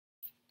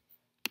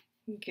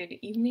Good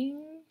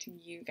evening to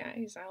you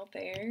guys out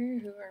there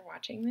who are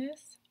watching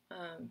this.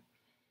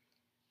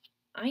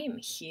 I am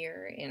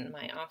here in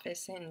my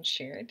office in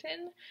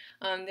Sheraton.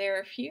 There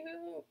are a few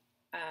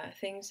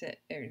things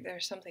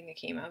there's something that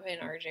came up,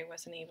 and RJ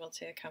wasn't able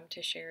to come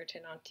to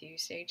Sheraton on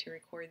Tuesday to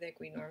record like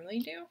we normally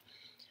do.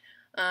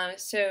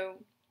 So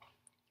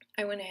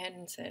I went ahead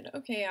and said,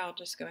 okay, I'll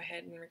just go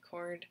ahead and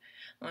record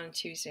on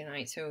Tuesday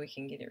night so we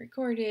can get it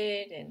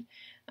recorded.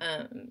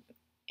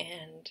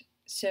 And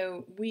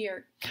so we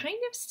are kind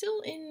of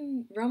still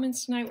in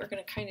Romans tonight. We're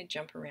going to kind of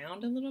jump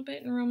around a little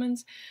bit in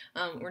Romans.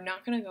 We're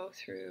not going to go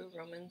through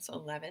Romans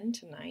 11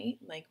 tonight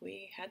like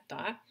we had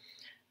thought.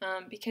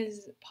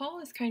 Because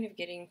Paul is kind of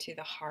getting to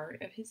the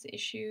heart of his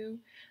issue.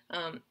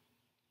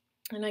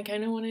 And I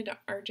kind of wanted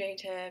RJ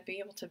to be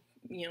able to,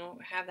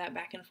 have that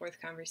back and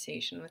forth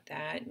conversation with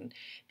that and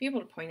be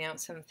able to point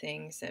out some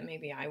things that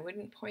maybe I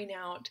wouldn't point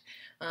out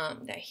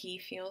that he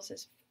feels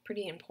is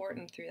pretty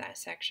important through that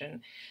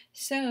section.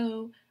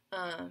 So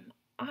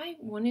I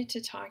wanted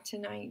to talk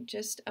tonight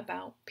just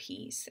about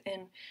peace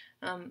and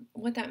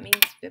what that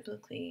means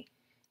biblically.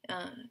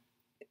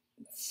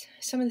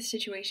 Some of the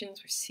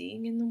situations we're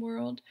seeing in the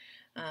world,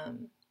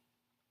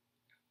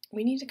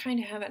 we need to kind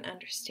of have an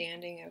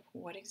understanding of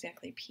what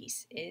exactly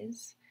peace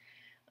is,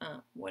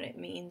 what it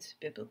means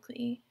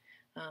biblically,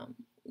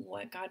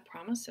 what God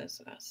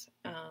promises us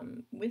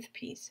with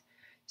peace.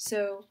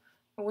 So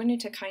I wanted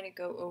to kind of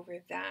go over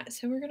that.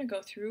 So we're going to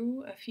go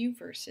through a few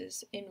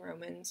verses in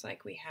Romans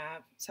like we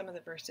have. Some of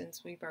the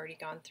verses we've already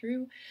gone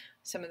through,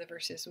 some of the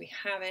verses we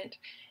haven't,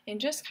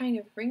 and just kind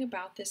of bring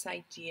about this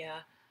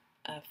idea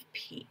of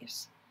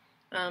peace.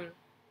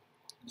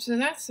 So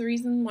that's the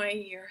reason why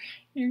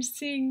you're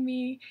seeing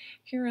me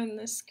here on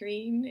the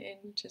screen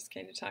and just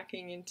kind of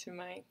talking into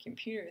my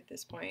computer at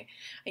this point.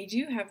 I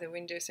do have the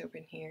windows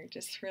open here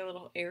just for a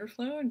little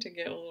airflow and to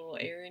get a little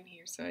air in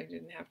here so I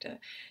didn't have to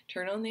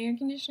turn on the air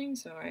conditioning,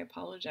 so I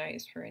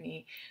apologize for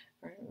any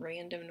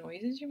random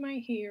noises you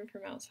might hear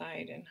from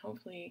outside, and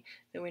hopefully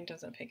the wind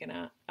doesn't pick it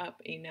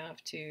up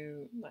enough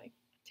to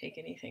take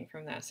anything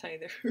from that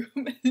side of the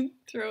room and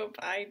throw it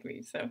behind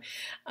me. So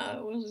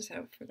we'll just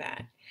hope for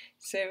that.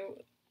 So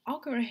I'll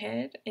go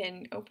ahead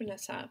and open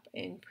us up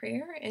in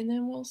prayer, and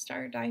then we'll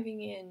start diving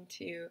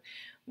into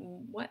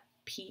what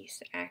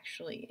peace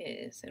actually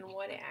is and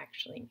what it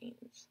actually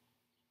means.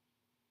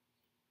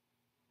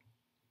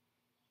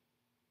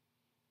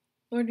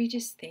 Lord, we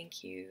just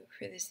thank you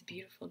for this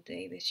beautiful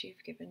day that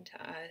you've given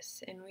to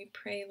us, and we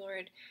pray,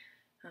 Lord,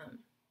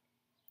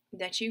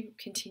 that you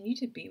continue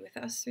to be with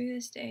us through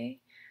this day,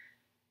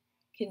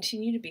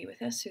 continue to be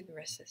with us through the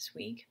rest of this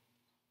week.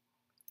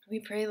 We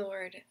pray,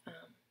 Lord,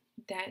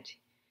 that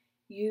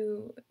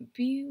you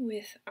be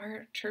with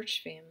our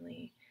church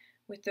family,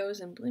 with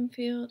those in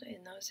Bloomfield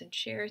and those in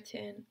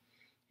Sheraton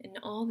and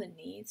all the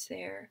needs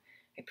there.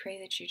 I pray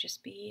that you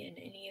just be in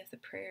any of the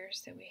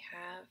prayers that we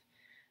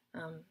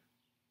have,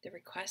 the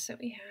requests that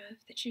we have,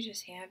 that you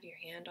just have your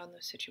hand on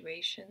those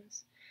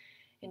situations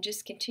and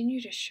just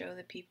continue to show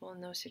the people in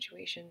those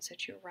situations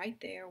that you're right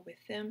there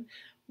with them,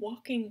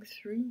 walking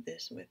through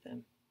this with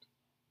them.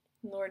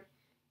 Lord,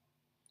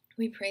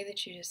 we pray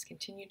that you just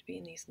continue to be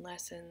in these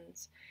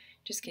lessons,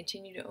 just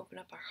continue to open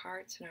up our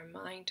hearts and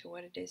our mind to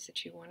what it is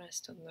that you want us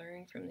to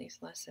learn from these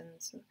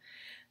lessons. And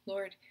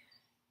Lord,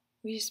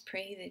 we just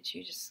pray that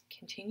you just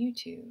continue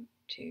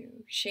to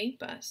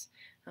shape us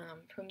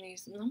from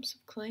these lumps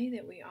of clay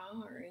that we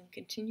are, and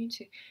continue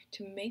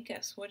to make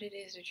us what it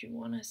is that you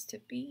want us to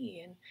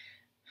be. And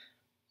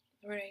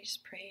Lord, I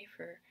just pray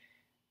for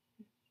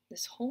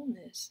this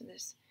wholeness,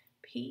 this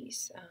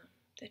peace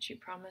that you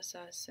promise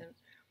us. And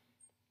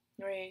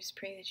Lord, I just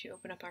pray that you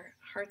open up our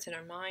hearts and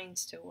our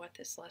minds to what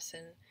this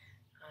lesson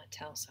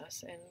tells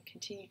us, and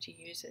continue to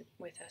use it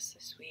with us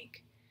this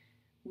week.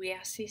 We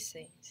ask these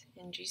things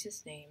in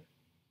Jesus' name.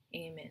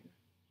 Amen.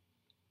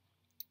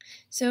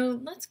 So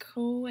let's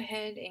go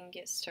ahead and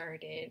get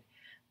started.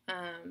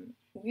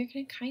 We're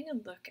going to kind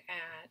of look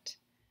at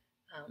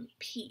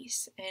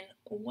peace and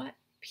what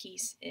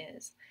peace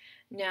is.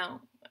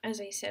 Now,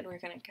 as I said, we're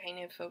going to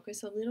kind of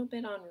focus a little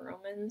bit on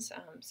Romans,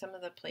 some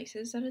of the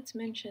places that it's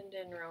mentioned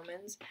in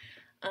Romans,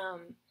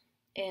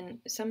 and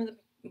some of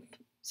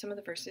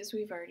the verses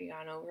we've already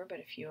gone over, but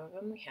a few of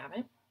them we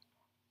haven't.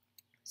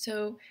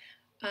 So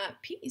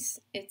peace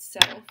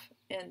itself,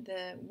 and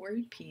the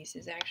word peace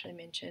is actually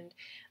mentioned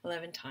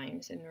 11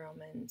 times in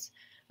Romans.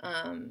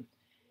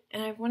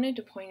 And I've wanted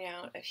to point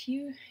out a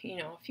few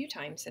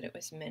times that it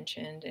was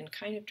mentioned and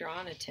kind of draw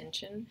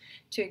attention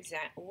to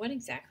what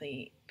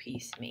exactly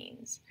peace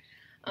means.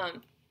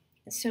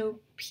 So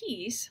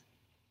peace,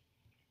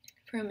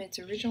 from its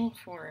original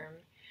form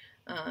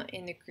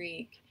in the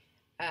Greek,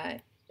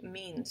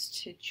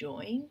 means to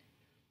join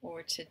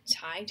or to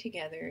tie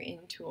together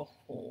into a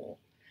whole,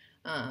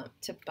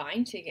 to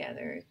bind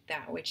together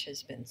that which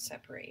has been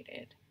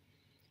separated.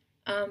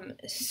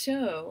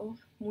 So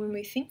when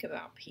we think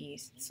about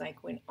peace, it's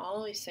like when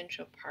all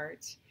essential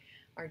parts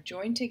are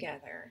joined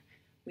together,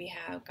 we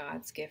have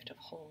God's gift of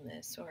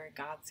wholeness, or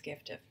God's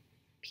gift of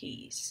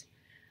peace.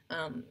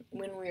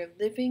 When we're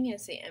living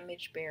as the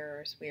image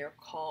bearers we are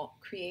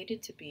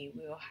created to be,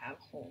 we will have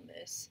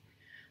wholeness.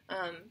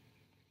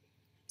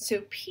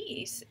 So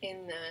peace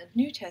in the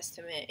New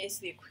Testament is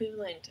the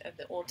equivalent of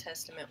the Old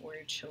Testament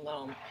word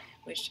shalom,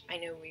 which I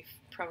know we've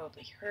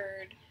probably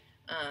heard.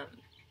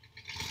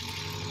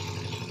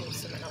 There's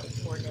some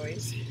outdoor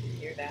noise, you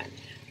hear that.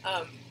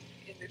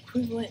 It's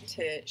equivalent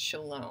to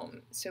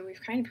shalom. So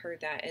we've kind of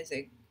heard that as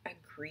a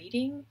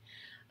greeting.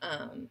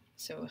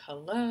 So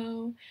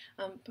hello.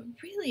 But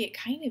really it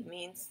kind of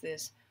means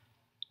this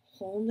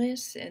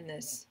wholeness and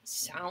this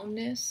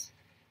soundness,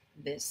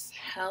 this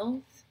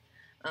health,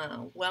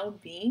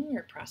 well-being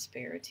or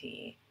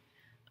prosperity.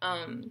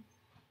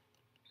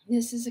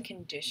 This is a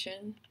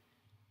condition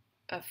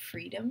of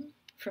freedom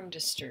from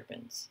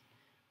disturbance,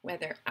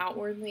 whether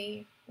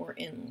outwardly or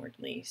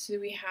inwardly. So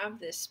we have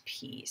this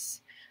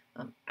peace,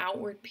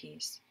 outward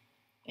peace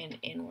and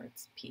inward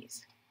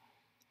peace.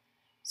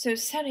 So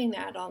setting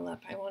that all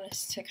up, I want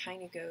us to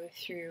kind of go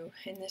through,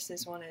 and this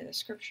is one of the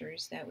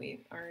scriptures that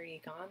we've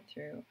already gone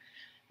through.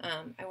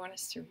 I want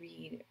us to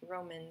read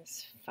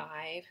Romans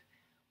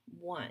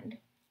 5:1.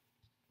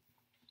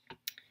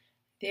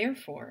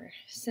 Therefore,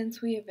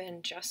 since we have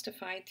been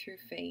justified through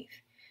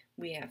faith,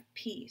 we have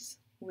peace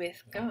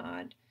with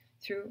God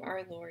through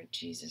our Lord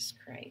Jesus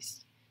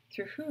Christ,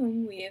 through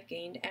whom we have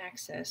gained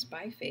access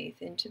by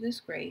faith into this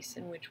grace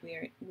in which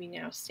we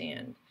now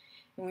stand,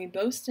 and we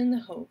boast in the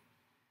hope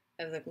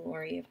of the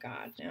glory of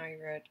God. Now I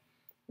read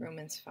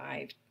Romans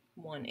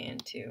 5:1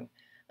 and 2.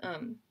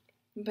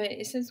 But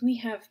it says we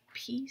have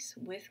peace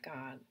with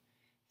God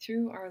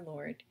through our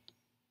Lord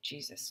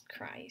Jesus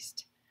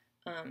Christ.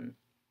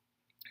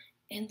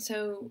 And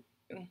so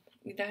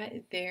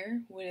that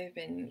there would have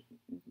been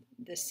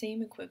the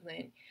same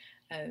equivalent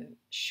of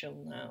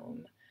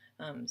shalom.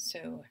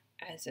 So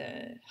as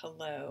a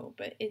hello,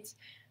 but it's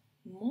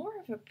more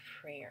of a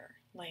prayer,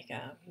 like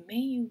a may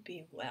you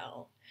be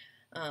well.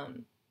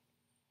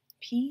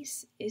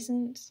 Peace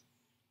isn't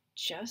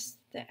just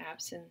the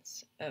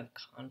absence of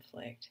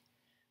conflict,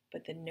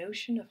 but the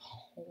notion of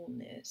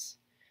wholeness,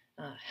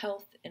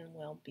 health and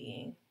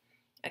well-being,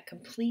 a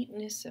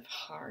completeness of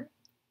heart,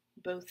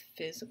 both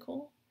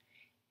physical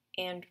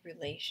and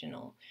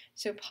relational.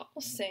 So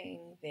Paul's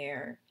saying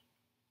there,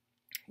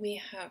 we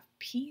have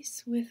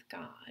peace with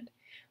God.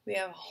 We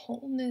have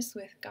wholeness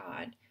with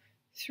God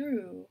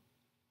through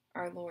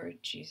our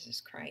Lord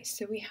Jesus Christ.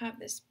 So we have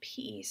this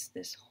peace,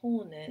 this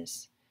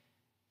wholeness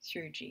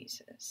through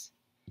Jesus.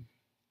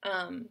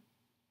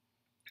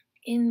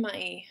 In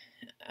my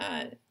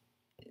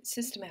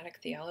systematic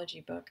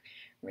theology book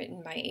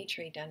written by H.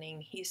 Ray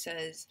Dunning, he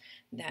says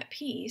that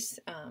peace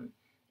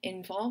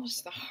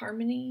involves the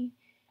harmony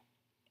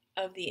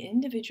of the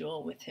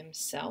individual with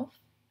himself,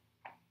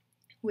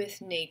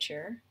 with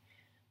nature,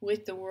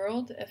 with the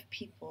world of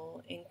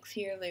people, and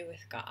clearly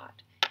with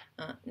God.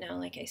 Now,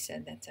 like I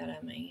said, that's out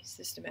of my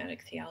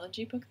systematic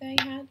theology book that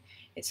I had.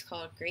 It's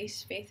called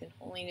Grace, Faith, and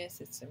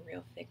Holiness. It's a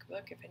real thick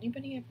book. If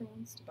anybody ever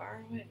wants to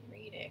borrow it and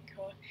read it,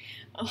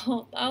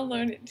 I'll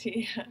loan it to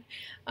you.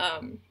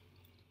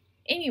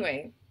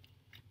 Anyway,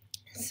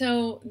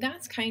 so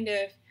that's kind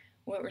of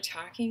what we're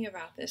talking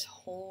about, this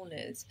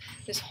wholeness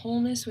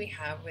we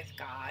have with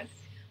God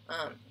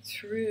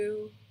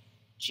through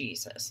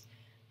Jesus.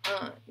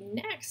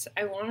 Next,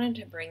 I wanted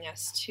to bring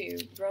us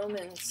to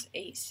Romans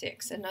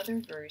 8:6,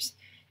 another verse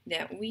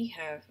that we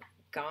have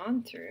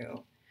gone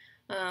through,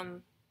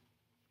 but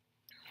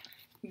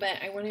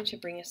I wanted to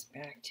bring us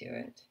back to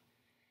it.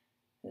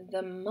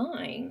 The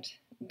mind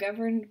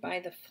governed by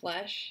the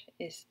flesh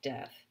is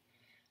death,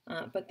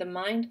 but the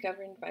mind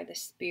governed by the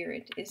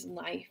Spirit is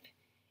life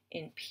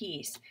and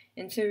peace.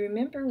 And so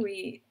remember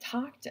we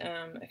talked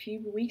a few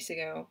weeks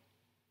ago,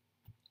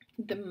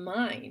 the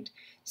mind.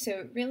 So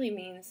it really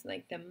means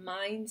like the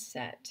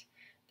mindset.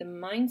 The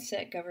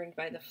mindset governed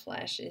by the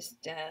flesh is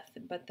death,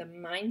 but the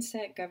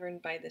mindset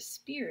governed by the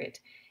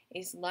Spirit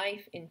is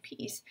life and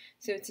peace.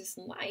 So it's this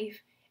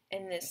life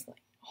and this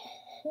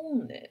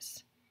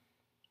wholeness,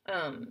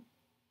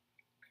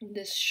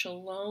 this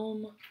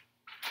shalom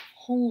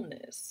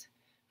wholeness,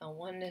 a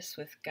oneness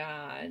with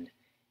God,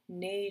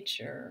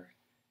 nature,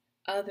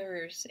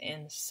 others,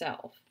 and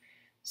self.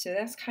 So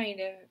that's kind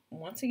of,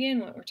 once again,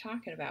 what we're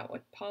talking about,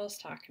 what Paul's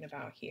talking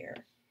about here.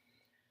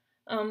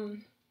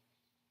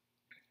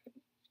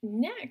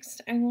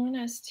 Next, I want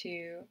us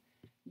to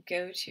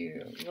go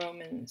to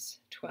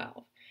Romans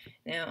 12.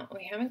 Now,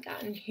 we haven't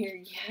gotten here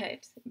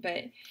yet,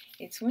 but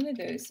it's one of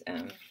those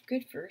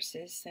good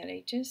verses that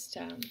I just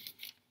I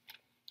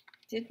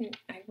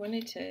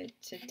wanted to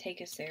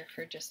take us there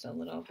for just a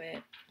little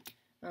bit.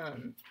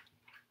 And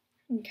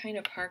kind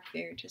of park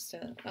there just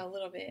a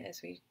little bit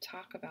as we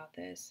talk about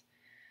this.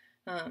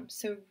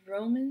 So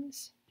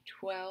Romans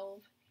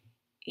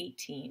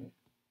 12:18.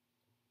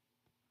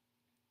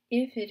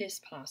 If it is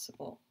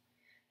possible,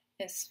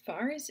 as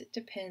far as it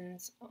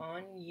depends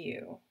on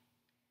you,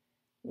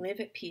 live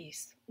at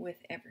peace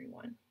with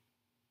everyone.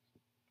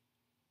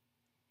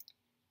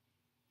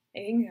 I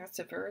think that's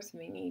a verse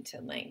we need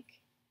to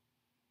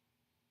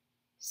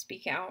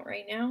speak out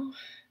right now.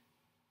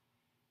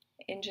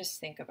 And just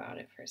think about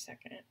it for a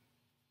second.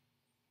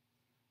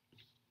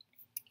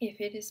 If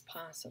it is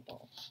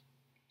possible,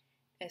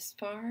 as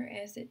far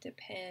as it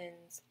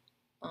depends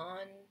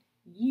on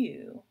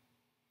you,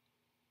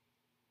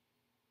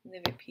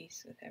 live at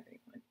peace with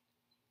everyone.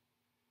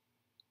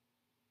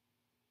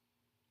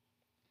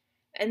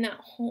 And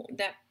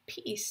that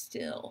peace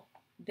still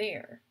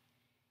there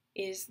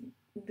is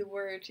the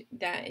word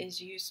that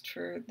is used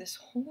for this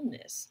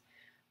wholeness.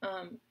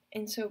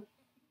 And so,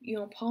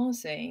 Paul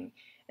is saying,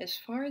 as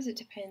far as it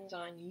depends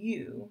on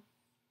you,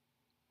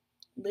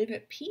 live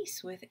at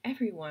peace with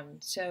everyone.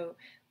 So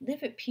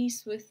live at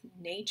peace with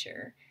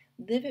nature,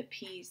 live at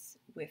peace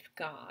with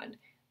God,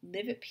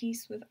 live at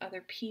peace with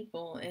other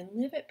people, and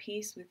live at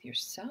peace with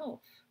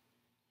yourself.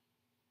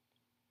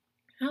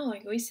 Now,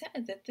 like we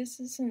said, that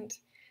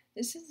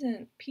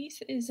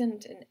peace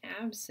isn't an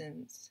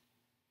absence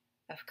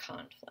of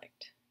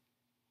conflict,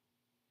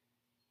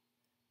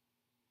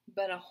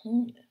 but a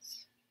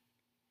wholeness.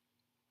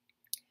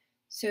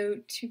 So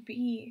to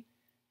be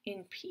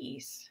in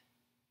peace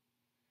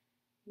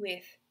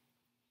with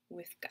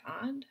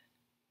God,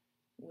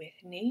 with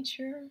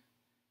nature,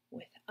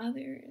 with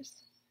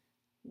others,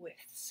 with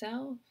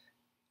self,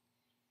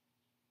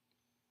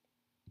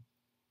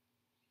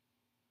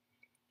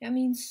 that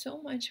means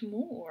so much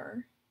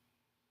more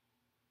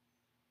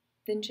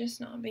than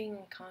just not being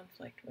in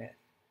conflict with.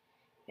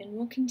 And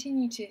we'll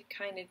continue to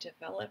kind of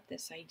develop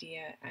this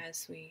idea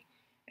as we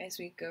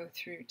go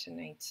through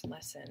tonight's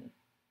lesson.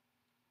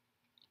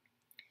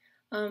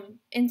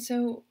 And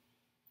so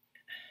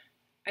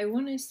I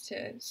want us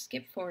to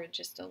skip forward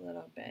just a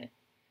little bit.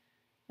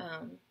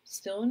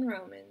 Still in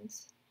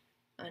Romans,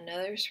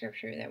 another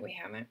scripture that we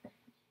haven't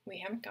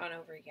gone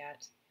over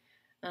yet.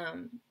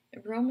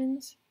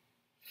 Romans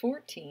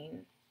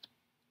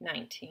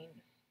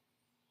 14:19.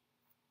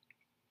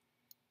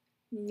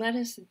 Let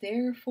us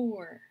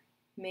therefore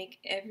make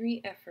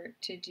every effort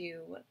to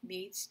do what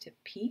leads to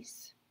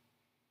peace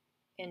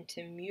and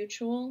to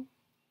mutual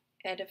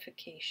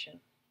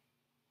edification.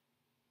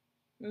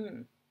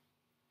 I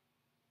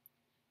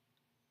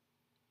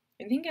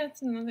think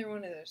that's another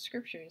one of those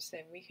scriptures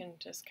that we can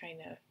just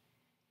kind of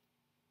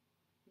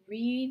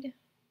read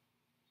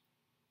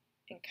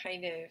and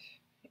kind of,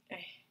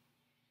 I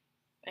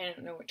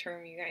don't know what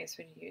term you guys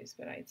would use,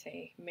 but I'd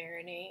say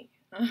marinate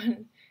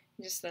on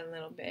just a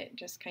little bit,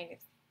 just kind of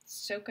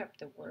soak up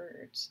the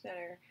words that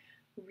are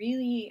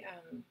really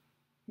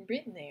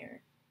written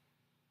there.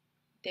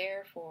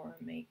 Therefore,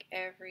 make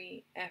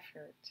every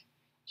effort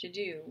to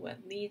do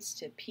what leads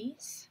to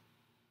peace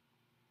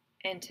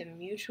and to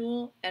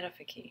mutual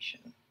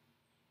edification.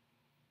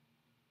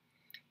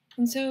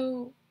 And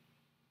so,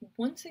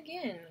 once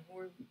again,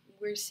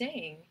 we're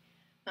saying,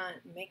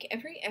 make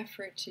every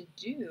effort to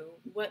do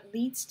what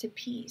leads to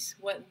peace,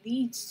 what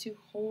leads to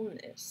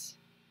wholeness.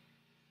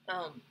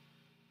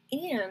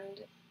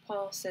 And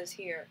Paul says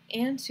here,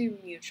 and to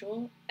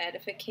mutual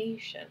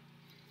edification.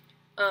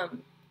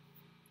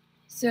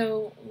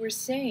 So we're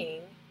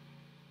saying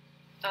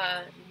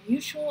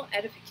mutual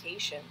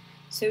edification.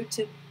 So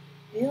to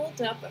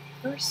build up a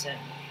person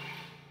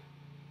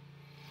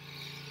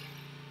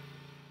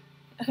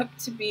up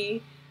to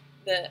be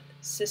the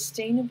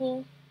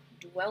sustainable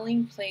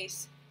dwelling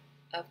place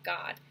of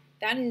God.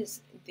 That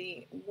is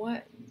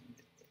what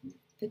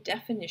the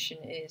definition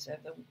is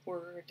of the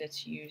word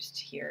that's used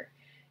here.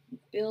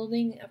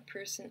 Building a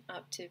person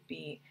up to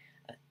be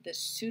the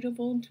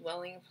suitable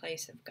dwelling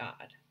place of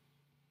God,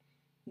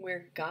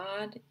 where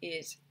God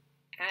is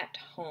at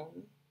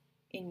home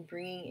in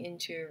bringing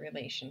into a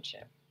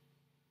relationship.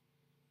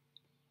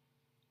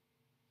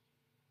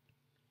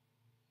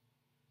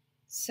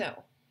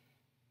 So,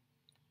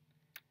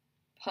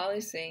 Paul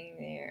is saying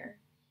there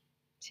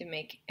to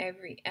make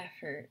every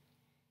effort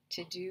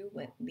to do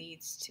what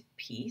leads to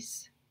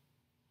peace.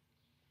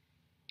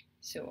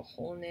 So a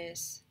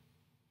wholeness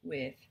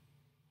with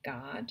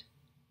God,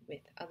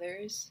 with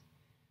others,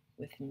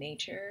 with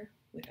nature,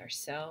 with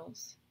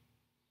ourselves,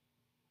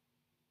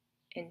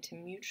 and to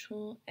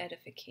mutual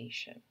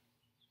edification.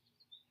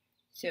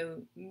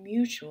 So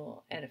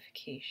mutual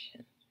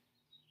edification,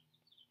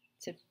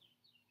 to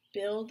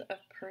build a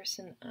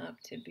person up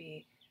to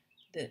be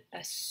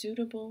a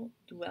suitable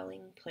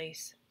dwelling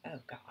place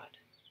of God.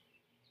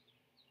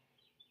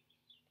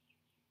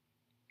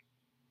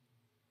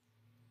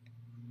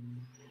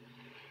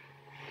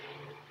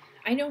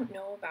 I don't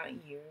know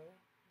about you,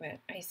 but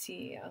I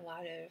see a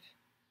lot of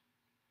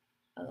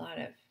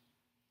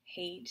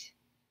hate,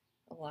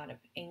 a lot of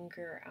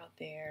anger out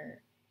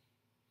there,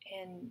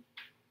 and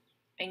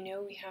I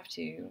know we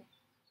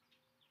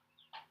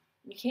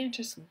can't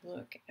just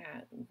look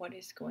at what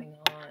is going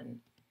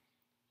on.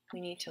 We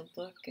need to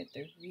look at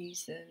the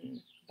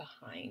reason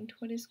behind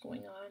what is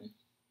going on.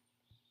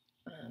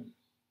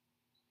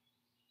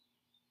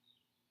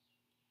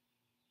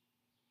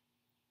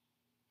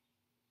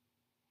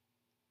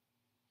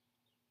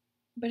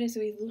 But as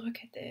we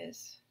look at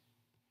this,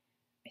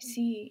 I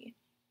see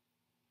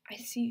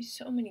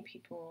so many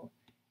people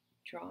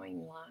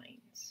drawing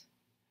lines.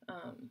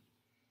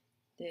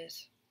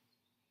 This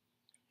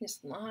this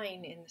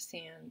line in the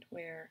sand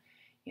where,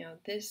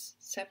 this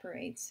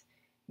separates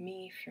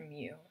me from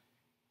you.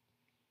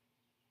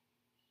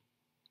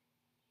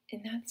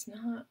 And that's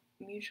not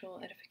mutual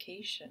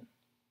edification.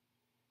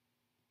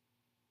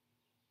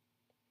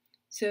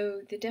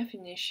 So the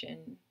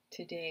definition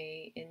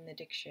today in the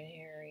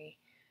dictionary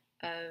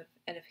of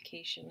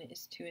edification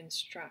is to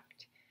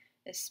instruct,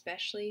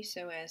 especially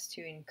so as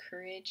to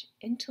encourage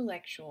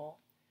intellectual,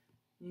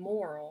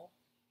 moral,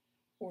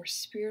 or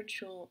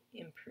spiritual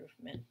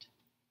improvement.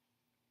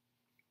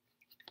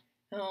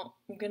 Now,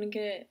 I'm going to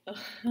get a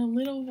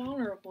little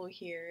vulnerable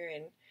here,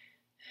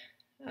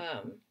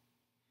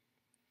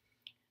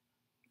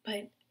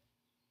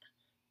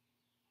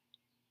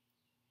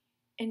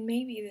 and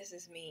maybe this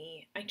is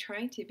me. I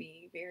try to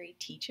be very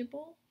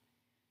teachable,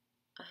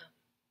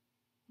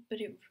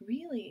 but it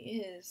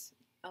really is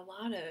a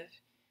lot of,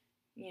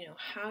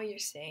 how you're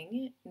saying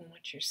it and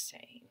what you're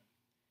saying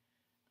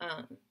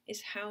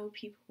is how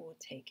people will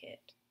take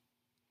it.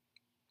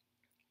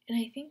 And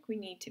I think we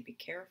need to be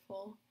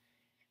careful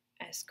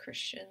as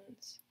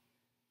Christians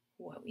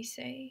what we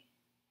say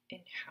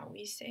and how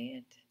we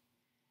say it,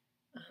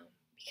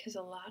 because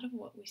a lot of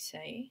what we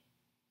say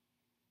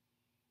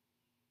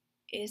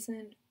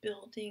isn't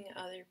building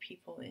other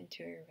people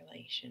into a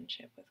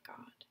relationship with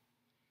God,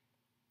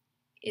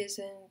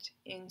 isn't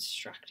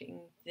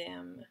instructing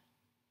them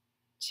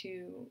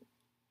to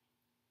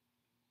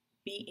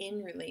be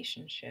in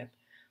relationship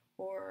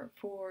or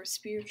for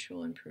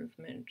spiritual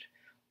improvement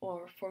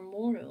or for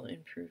moral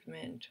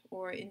improvement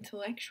or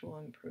intellectual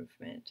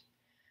improvement.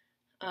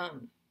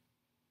 And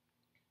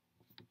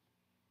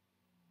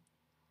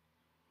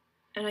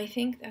I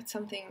think that's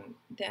something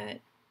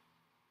that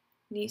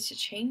needs to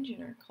change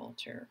in our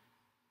culture.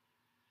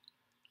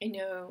 I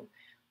know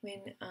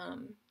when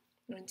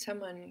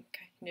someone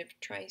kind of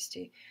tries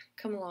to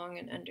come along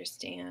and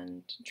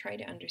try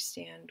to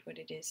understand what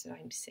it is that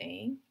I'm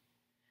saying,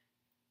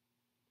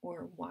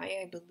 or why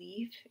I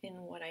believe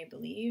in what I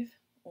believe,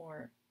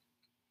 or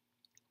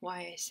why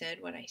I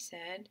said what I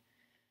said,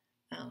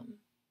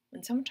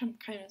 when someone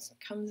kind of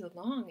comes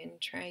along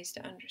and tries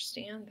to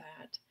understand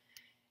that,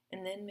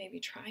 and then maybe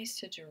tries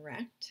to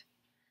direct,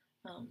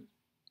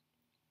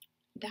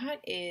 that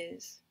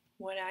is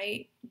what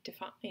I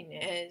define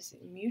as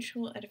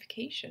mutual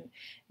edification.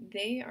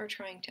 They are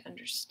trying to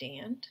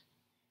understand,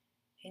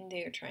 and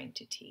they are trying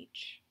to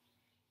teach.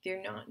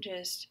 They're not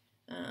just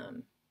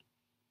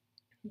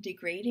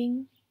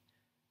degrading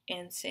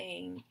and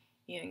saying,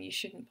 you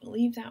shouldn't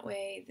believe that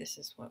way, this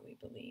is what we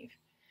believe.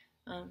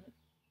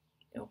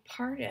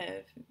 Part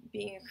of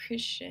being a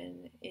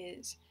Christian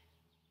is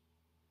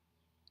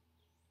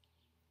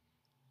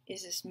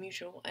this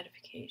mutual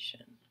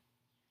edification.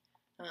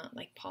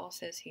 Like Paul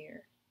says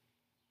here,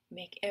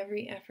 make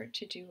every effort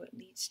to do what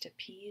leads to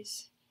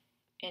peace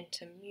and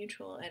to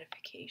mutual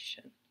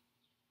edification.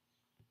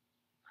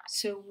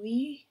 So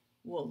we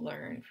will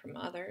learn from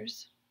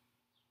others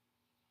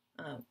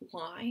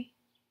why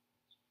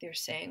they're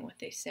saying what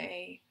they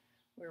say,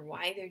 or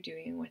why they're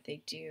doing what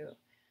they do.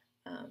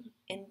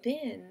 And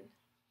then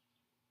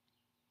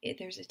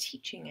there's a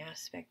teaching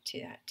aspect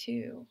to that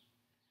too.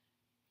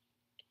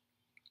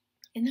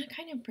 And that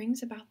kind of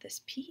brings about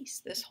this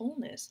peace, this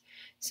wholeness.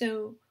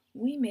 So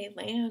we may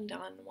land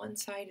on one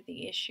side of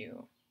the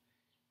issue,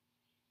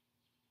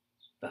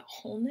 but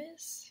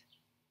wholeness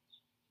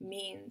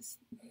means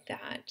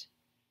that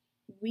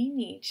we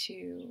need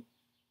to,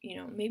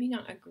 maybe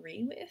not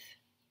agree with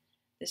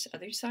this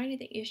other side of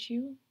the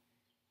issue,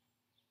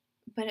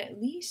 but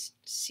at least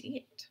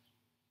see it.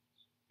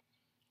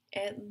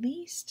 At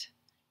least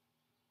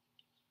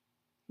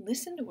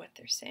listen to what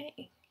they're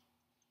saying.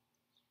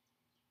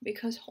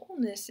 Because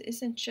wholeness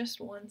isn't just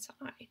one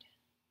side.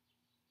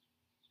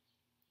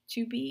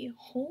 To be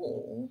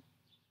whole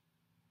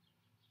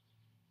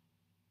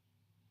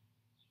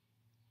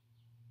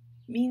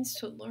means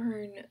to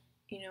learn,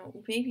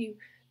 maybe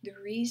the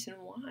reason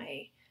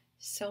why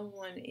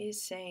someone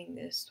is saying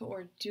this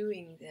or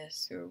doing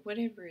this or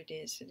whatever it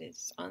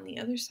is on the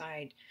other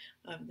side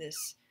of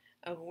this,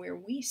 of where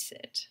we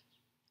sit.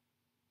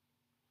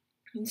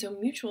 And so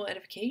mutual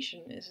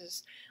edification is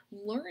this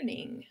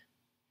learning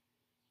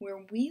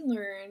where we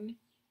learn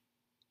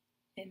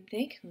and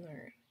they can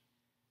learn.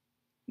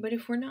 But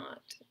if we're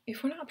not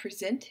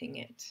presenting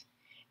it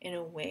in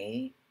a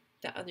way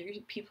that other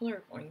people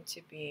are going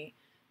to be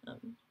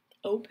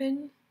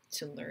open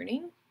to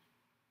learning,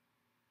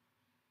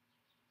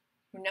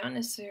 we're not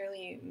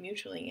necessarily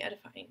mutually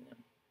edifying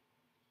them.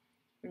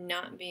 We're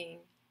not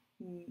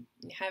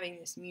having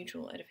this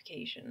mutual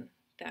edification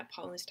that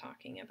Paul is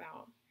talking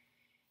about.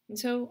 And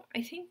so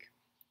I think,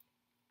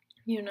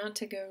 not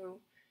to go,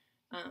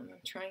 I'm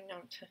trying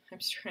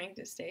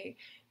to stay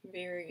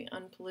very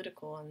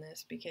unpolitical on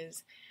this,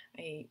 because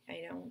I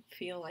don't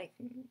feel like,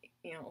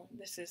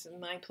 this is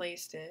my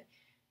place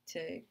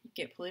to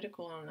get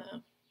political on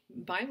a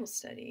Bible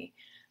study.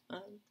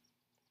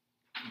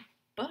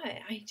 But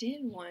I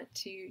did want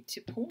to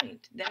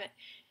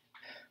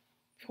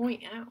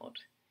point out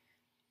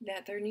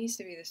that there needs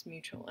to be this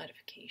mutual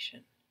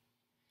edification.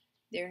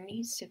 there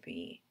needs to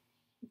be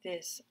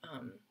this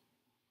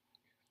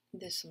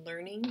this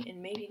learning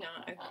and maybe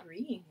not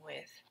agreeing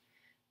with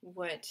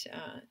what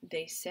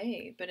they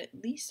say, but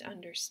at least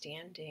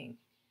understanding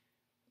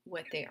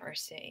what they are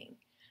saying.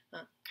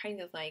 Kind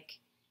of like,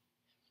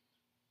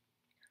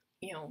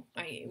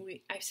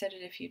 I've said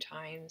it a few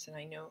times, and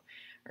I know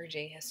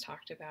RJ has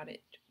talked about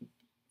it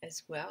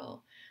as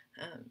well.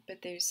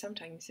 But there's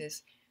sometimes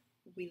this,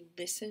 we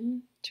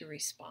listen to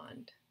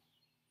respond,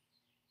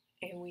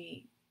 and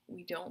we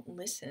don't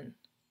listen,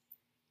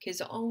 because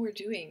all we're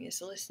doing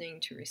is listening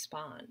to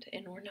respond,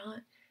 and we're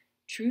not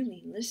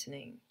truly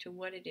listening to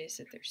what it is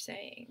that they're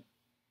saying.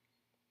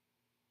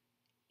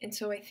 And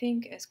so I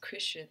think as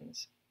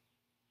Christians,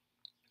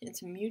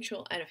 it's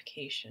mutual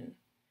edification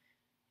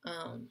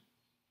to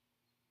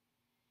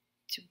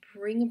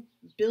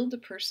build the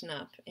person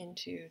up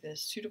into the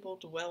suitable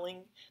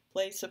dwelling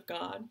place of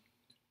God,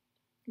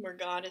 where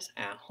God is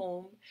at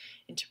home,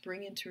 and to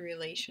bring into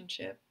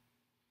relationship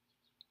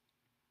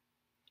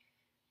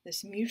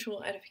this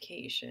mutual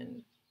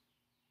edification.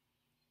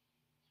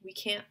 We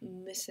can't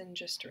listen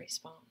just to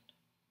respond.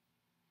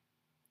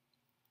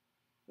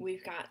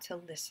 We've got to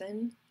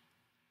listen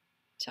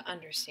to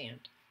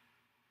understand.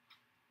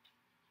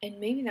 And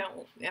maybe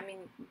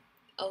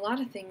a lot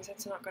of things,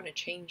 that's not going to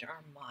change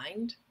our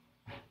mind,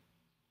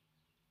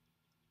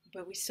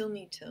 but we still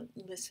need to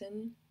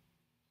listen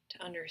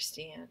to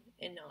understand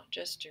and not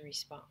just to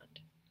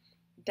respond.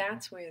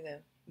 That's where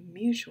the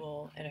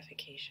mutual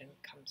edification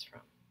comes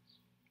from.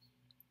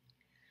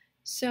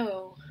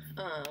 So,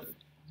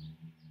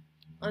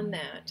 on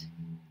that,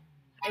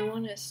 I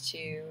want us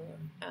to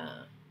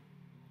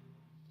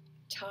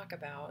talk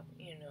about,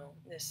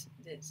 this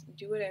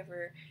do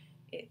whatever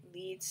it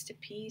leads to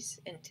peace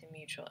and to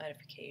mutual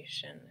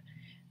edification.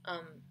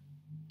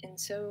 And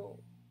so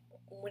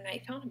when I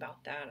thought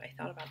about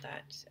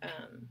that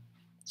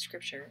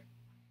scripture.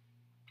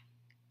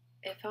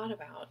 I thought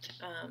about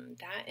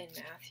that in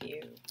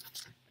Matthew,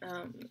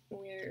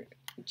 where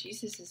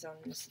Jesus is on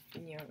this,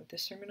 the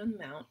Sermon on the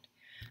Mount.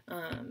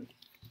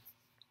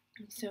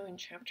 So in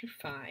chapter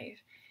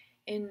 5,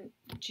 and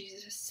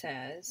Jesus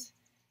says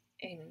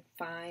in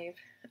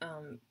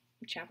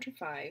chapter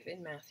 5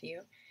 in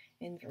Matthew,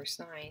 in verse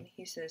 9,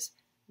 he says,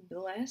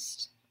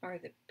 "Blessed are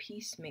the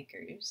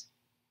peacemakers,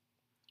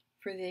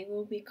 for they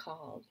will be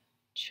called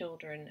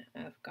children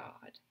of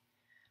God."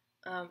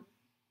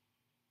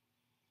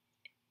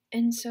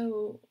 And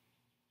so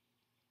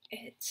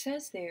it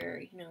says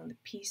there, the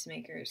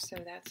peacemakers. So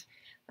that's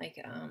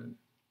like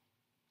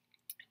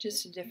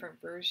just a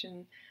different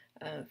version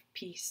of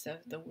peace,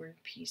 of the word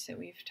peace that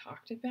we've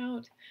talked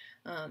about.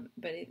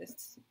 But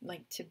it's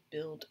like to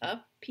build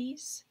up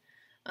peace.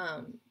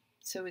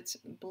 So it's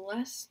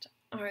blessed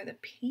are the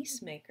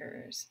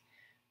peacemakers,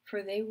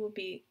 for they will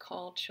be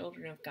called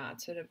children of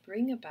God. So to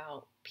bring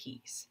about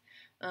peace.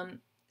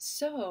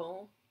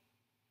 So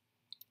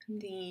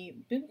the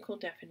biblical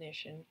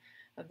definition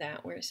of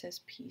that, where it says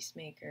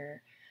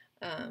peacemaker,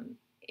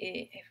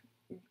 it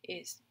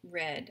is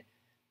read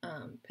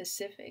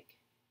pacific,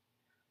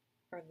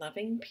 or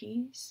loving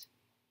peace,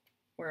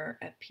 or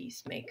a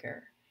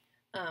peacemaker.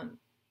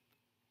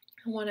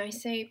 When I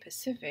say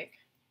Pacific,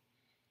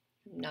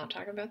 I'm not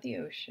talking about the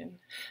ocean,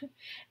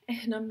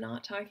 and I'm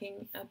not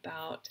talking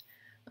about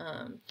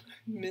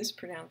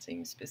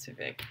mispronouncing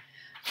specific.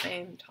 I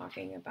am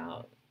talking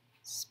about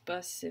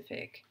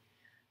specific.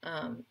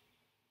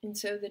 And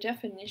so the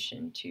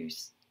definition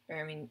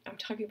I'm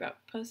talking about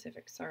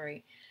Pacific,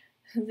 sorry.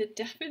 The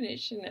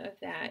definition of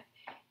that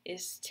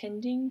is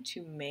tending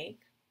to make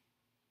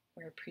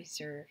or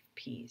preserve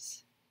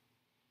peace.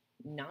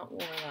 Not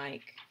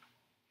warlike.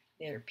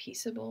 They're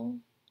peaceable,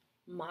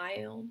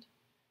 mild,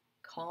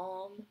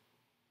 calm,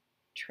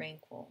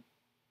 tranquil.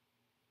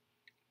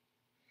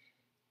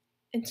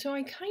 And so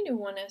I kind of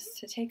want us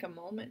to take a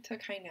moment to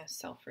kind of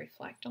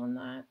self-reflect on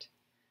that.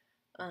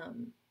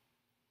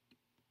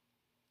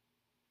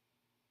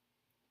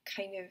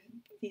 Kind of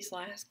these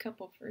last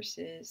couple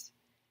verses,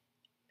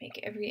 make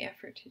every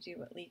effort to do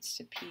what leads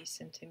to peace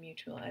and to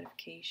mutual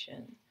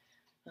edification.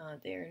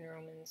 There in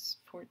Romans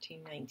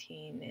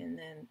 14:19, and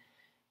then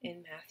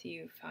in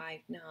Matthew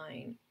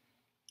 5:9,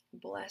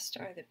 blessed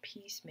are the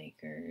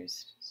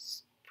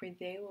peacemakers, for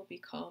they will be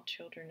called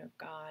children of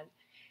God.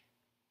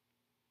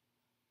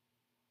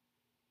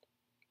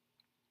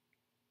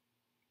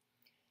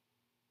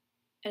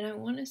 And I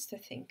want us to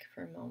think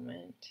for a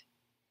moment,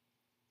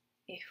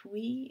 if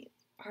we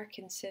are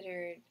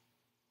considered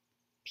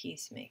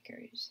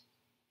peacemakers,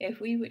 if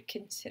we would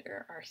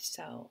consider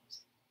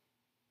ourselves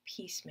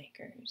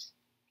peacemakers,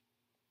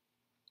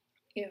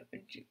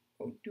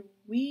 do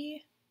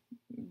we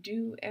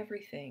do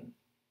everything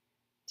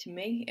to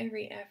make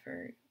every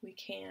effort we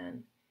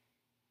can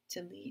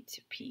to lead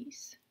to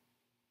peace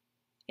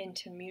and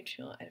to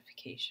mutual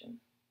edification?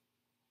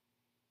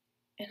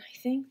 And I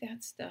think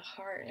that's the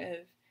heart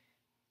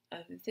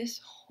of this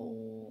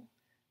whole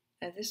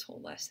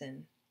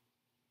lesson,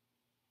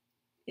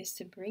 is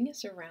to bring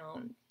us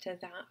around to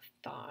that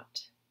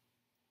thought.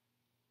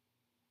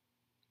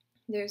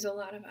 There's a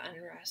lot of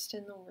unrest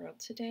in the world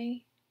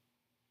today,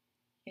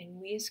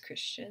 and we as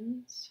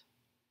Christians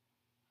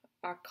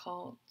are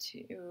called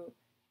to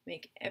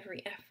make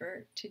every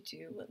effort to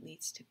do what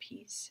leads to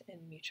peace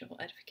and mutual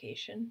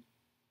edification.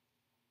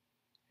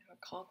 And we're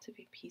called to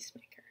be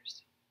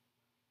peacemakers,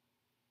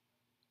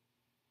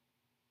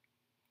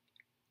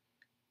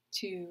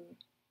 to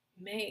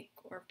make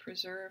or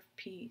preserve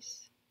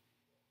peace,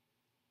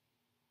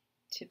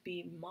 to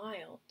be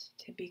mild,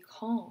 to be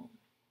calm.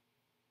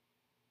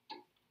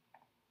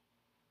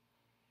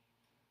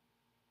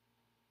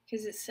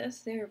 Because it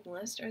says there,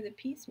 blessed are the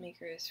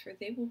peacemakers, for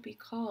they will be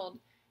called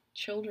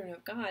children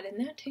of God. And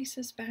that takes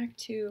us back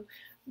to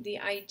the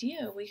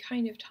idea we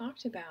kind of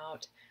talked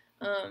about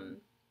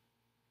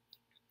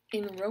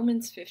in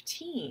Romans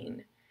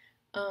 15,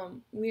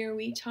 where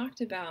we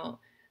talked about,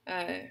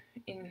 let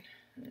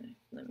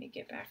me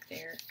get back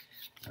there,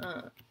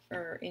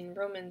 or in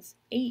Romans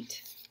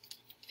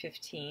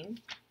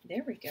 8:15.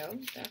 There we go.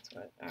 That's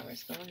what I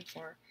was going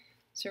for.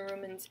 So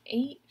Romans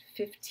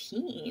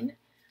 8:15,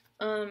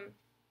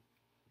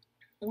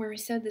 where he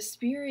said, the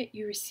Spirit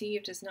you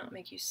received does not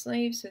make you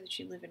slaves so that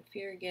you live in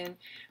fear again.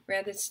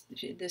 Rather,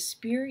 the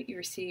Spirit you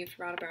received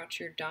brought about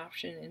your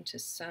adoption into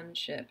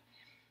sonship.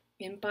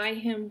 And by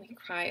him we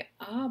cry,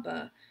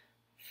 Abba,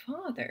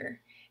 Father.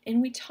 And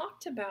we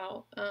talked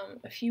about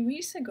a few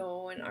weeks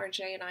ago when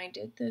RJ and I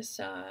did this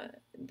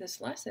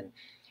lesson,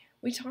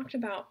 we talked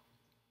about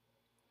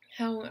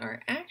how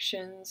our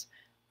actions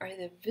are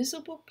the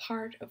visible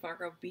part of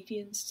our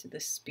obedience to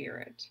the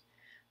Spirit.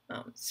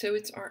 So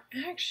it's our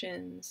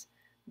actions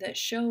that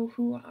show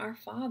who our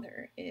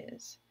Father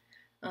is.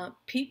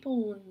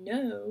 People will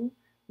know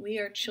we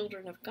are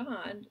children of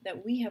God,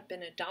 that we have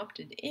been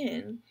adopted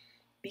in,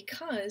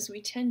 because we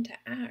tend to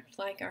act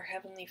like our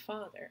Heavenly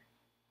Father.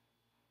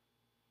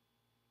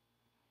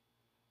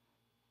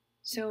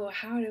 So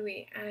how do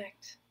we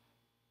act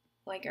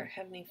like our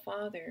Heavenly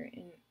Father?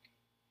 And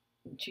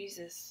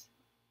Jesus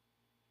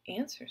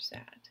answers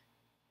that.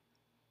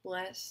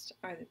 Blessed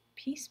are the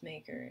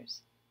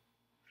peacemakers,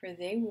 for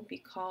they will be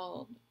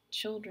called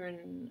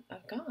children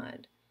of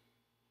God,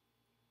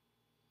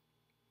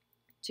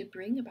 to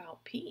bring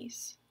about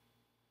peace,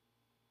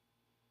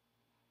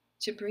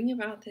 to bring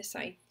about this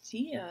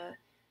idea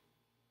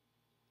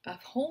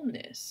of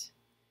wholeness,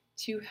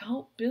 to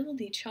help build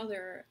each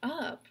other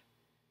up,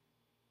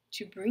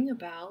 to bring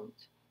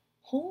about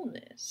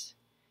wholeness,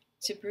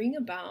 to bring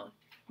about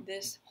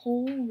this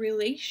whole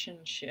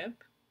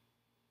relationship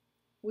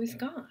with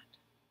God.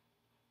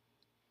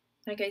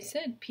 Like I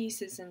said,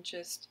 peace isn't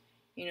just,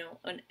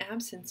 an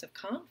absence of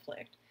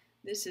conflict.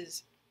 Peace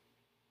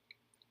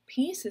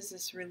is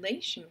this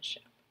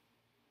relationship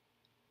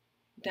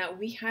that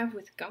we have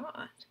with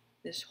God,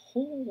 this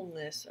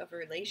wholeness of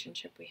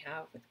relationship we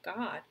have with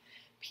God.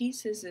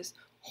 Peace is this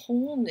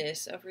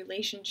wholeness of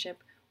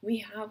relationship we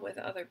have with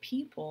other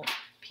people.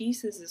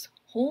 Peace is this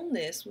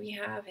wholeness we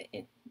have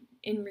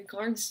in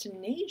regards to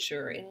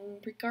nature,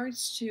 in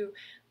regards to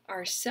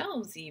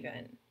ourselves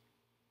even.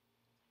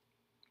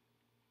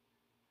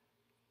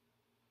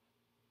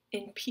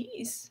 And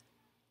peace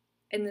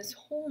and this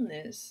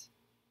wholeness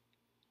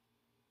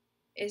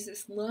is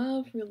this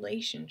love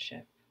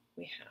relationship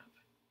we have.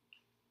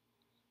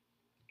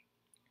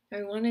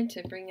 I wanted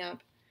to bring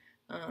up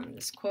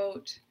this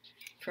quote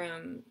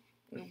from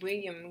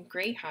William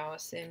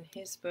Greathouse in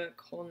his book,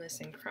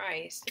 Wholeness in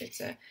Christ. It's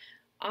an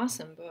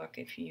awesome book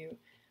if you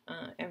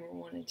ever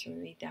wanted to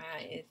read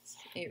that.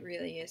 It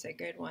really is a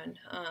good one.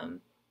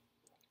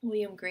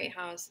 William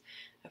Greathouse,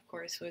 of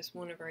course, was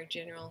one of our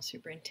general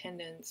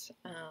superintendents.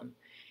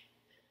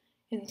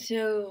 And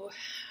so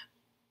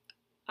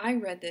I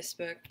read this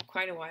book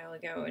quite a while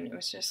ago, and it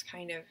was just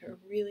kind of a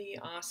really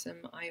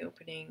awesome,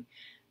 eye-opening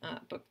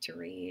book to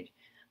read.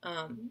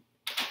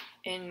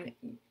 And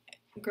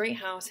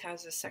Greathouse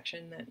has a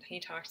section that he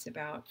talks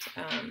about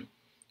the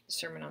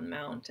Sermon on the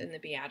Mount and the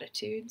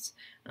Beatitudes.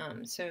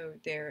 So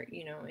there,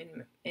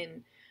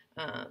 in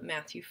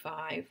Matthew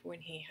 5,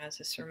 when he has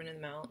a Sermon on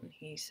the Mount, and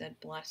he said,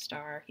 blessed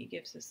are, he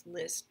gives this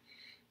list,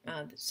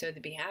 so the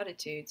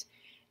Beatitudes.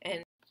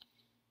 And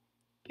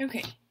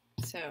okay,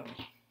 so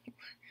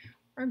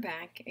we're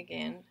back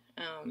again.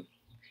 I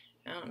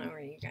don't know where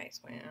you guys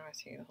went. I was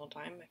here the whole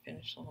time. I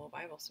finished the whole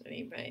Bible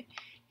study, but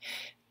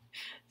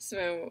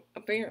so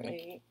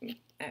apparently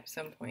at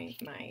some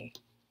point my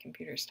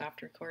computer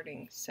stopped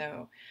recording.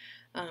 So,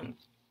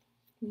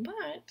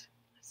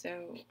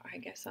 so I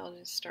guess I'll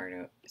just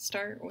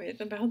start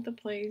with about the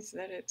place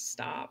that it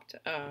stopped.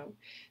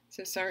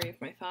 So sorry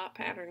if my thought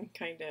pattern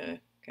kind of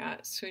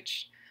got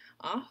switched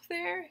off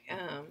there.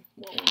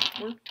 We'll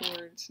work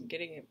towards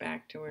getting it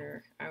back to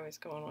where I was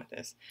going with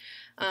this.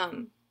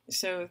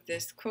 So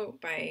this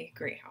quote by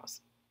Greathouse.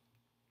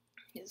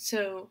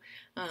 So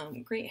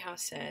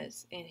Greathouse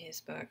says in his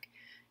book,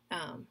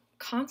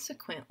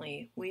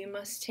 consequently, we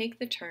must take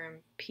the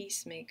term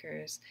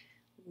peacemakers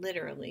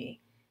literally,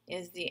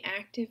 is the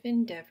active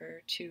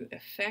endeavor to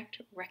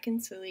effect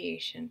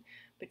reconciliation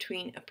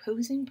between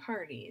opposing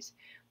parties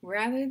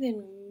rather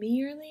than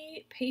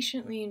merely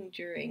patiently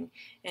enduring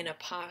in a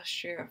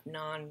posture of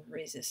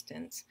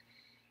non-resistance.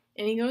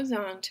 And he goes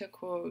on to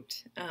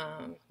quote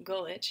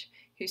Gulich,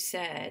 who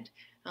said,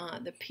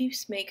 the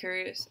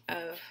peacemakers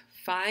of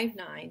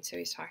 5:9, so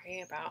he's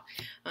talking about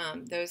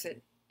those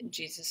that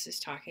Jesus is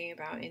talking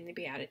about in the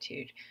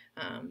Beatitude,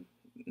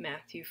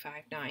 Matthew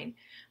 5:9.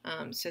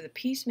 So the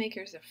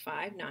peacemakers of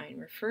 5:9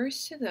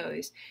 refers to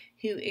those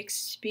who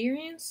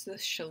experience the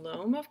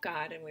shalom of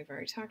God, and we've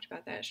already talked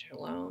about that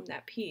shalom,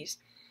 that peace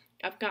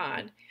of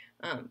God,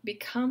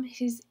 become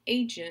his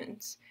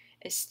agents,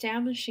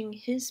 establishing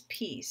his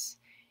peace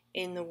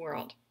in the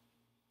world.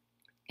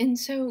 And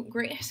so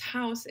Grace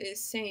House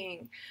is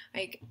saying,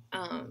 like,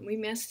 we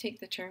must take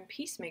the term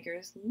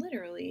peacemakers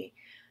literally,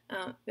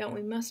 that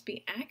we must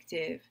be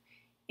active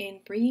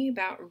in bringing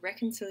about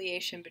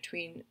reconciliation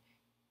between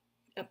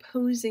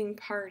opposing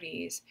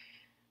parties,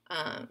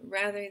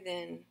 rather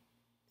than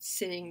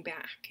sitting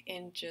back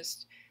and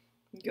just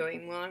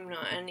going, well, I'm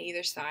not on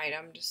either side,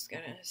 I'm just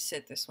gonna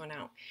sit this one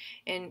out.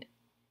 And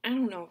I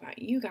don't know about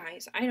you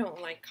guys, I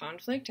don't like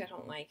conflict, I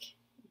don't like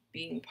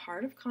being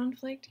part of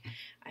conflict,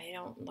 I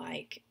don't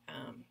like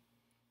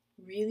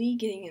really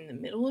getting in the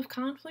middle of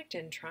conflict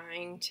and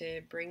trying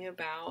to bring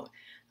about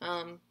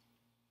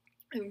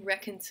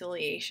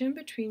reconciliation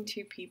between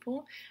two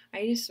people.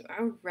 I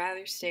would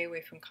rather stay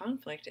away from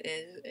conflict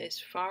as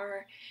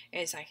far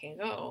as I can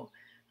go.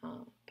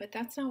 But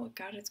that's not what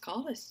God has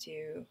called us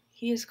to.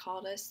 He has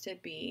called us to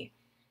be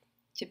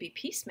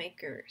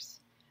peacemakers,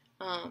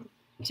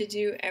 to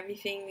do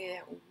everything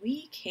that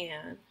we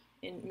can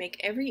and make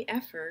every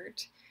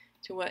effort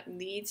to what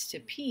leads to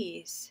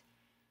peace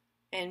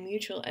and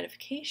mutual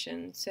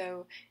edification.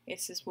 So it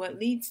says what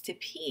leads to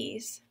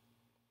peace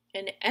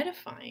and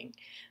edifying.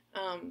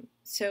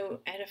 So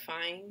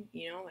edifying,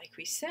 like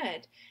we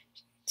said,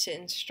 to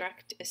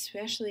instruct,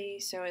 especially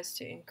so as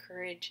to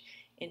encourage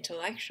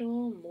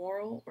intellectual,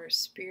 moral, or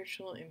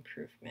spiritual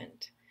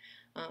improvement.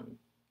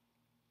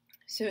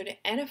 So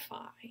to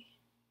edify,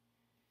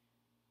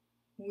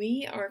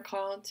 we are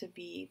called to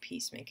be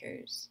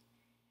peacemakers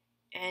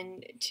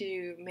and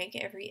to make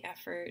every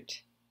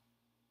effort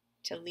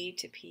to lead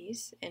to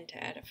peace and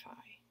to edify.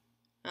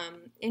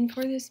 And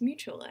for this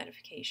mutual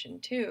edification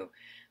too.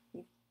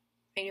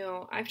 I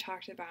know I've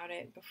talked about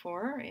it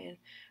before, and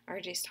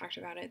RJ's talked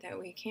about it, that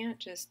we can't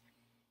just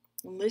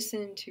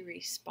listen to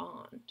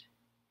respond.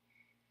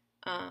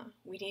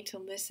 We need to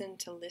listen,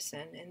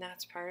 and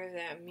that's part of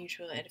that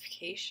mutual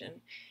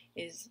edification,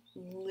 is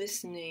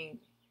listening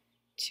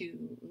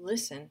to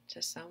listen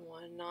to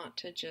someone, not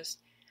to just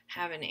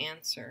have an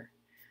answer.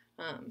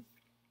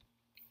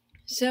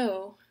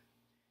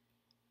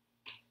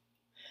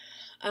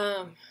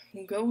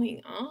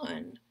 Going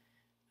on,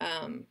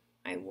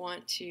 I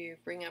want to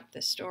bring up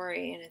the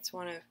story, and it's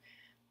one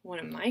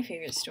of my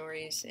favorite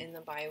stories in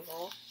the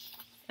Bible,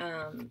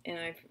 and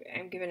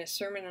I've given a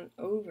sermon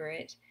over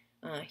it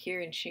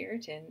here in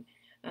Sheraton,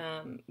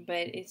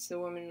 but it's the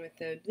woman with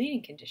the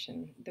bleeding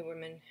condition, the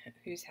woman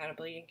who's had a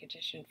bleeding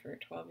condition for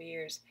 12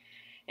 years,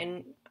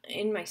 and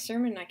in my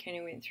sermon I kind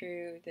of went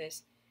through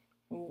this,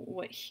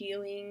 what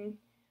healing,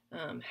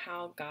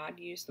 how God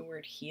used the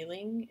word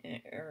healing,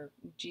 or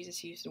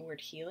Jesus used the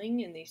word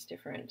healing in these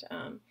different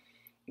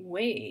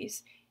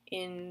ways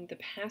in the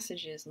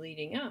passages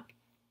leading up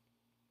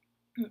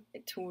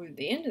toward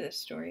the end of the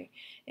story.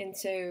 And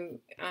so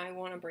I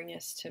want to bring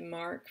us to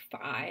Mark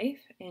 5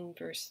 in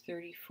verse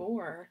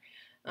 34,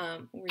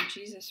 where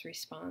Jesus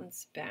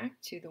responds back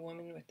to the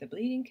woman with the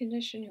bleeding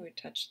condition who had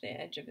touched the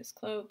edge of his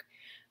cloak,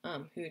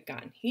 who had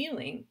gotten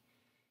healing.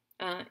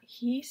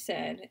 He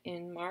said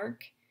in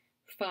Mark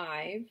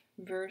 5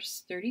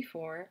 verse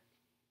 34,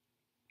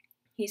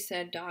 he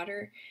said,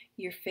 "Daughter,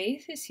 your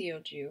faith has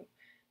healed you.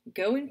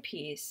 Go in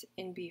peace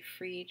and be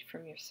freed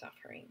from your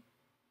suffering."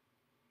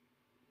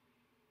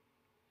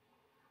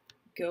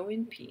 Go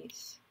in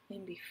peace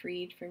and be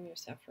freed from your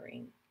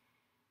suffering.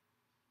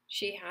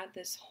 She had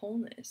this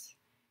wholeness.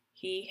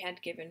 He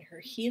had given her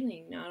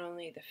healing, not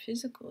only the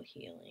physical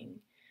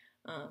healing,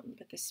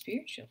 but the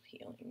spiritual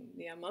healing,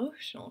 the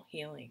emotional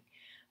healing.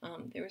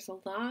 There was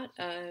a lot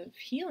of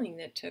healing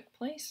that took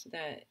place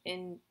that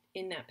in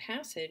that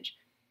passage,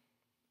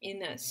 in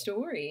that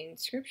story in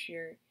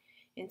Scripture.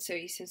 And so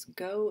he says,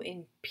 go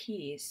in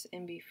peace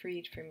and be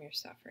freed from your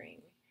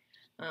suffering.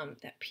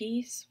 That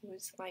peace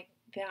was like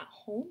that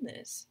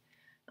wholeness.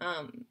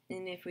 And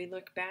if we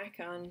look back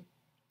on,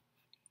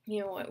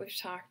 what we've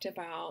talked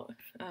about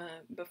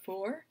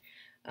before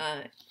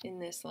in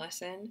this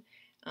lesson,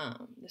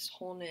 this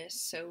wholeness,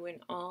 so when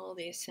all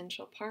the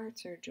essential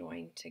parts are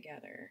joined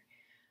together.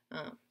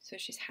 So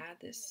she's had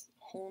this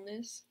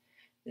wholeness,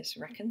 this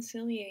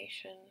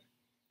reconciliation,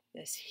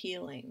 this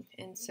healing.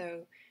 And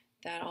so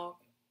that all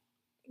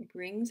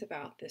brings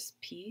about this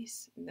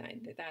peace.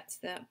 That's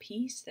that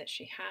peace that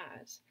she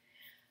has.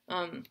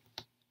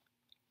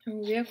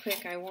 Real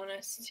quick, I want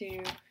us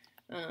to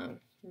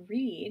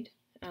read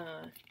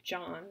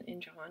John,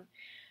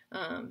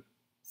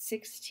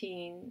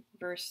 16,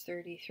 verse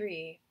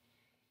 33.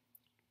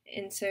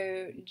 And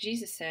so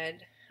Jesus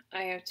said,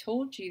 I have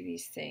told you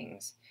these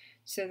things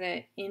so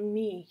that in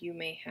me you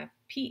may have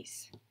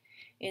peace.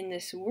 In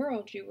this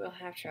world you will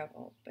have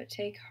trouble, but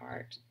take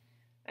heart.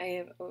 I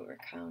have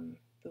overcome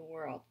the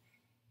world.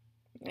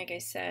 Like I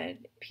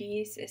said,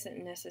 peace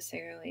isn't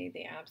necessarily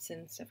the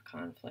absence of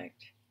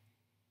conflict.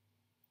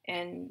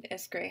 And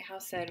as Gray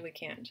House said, we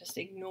can't just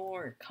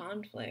ignore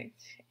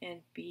conflict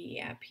and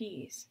be at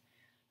peace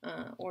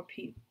or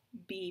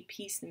be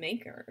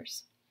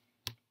peacemakers.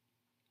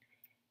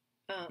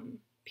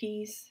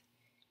 Peace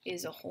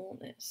is a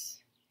wholeness.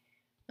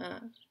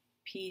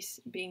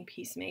 Being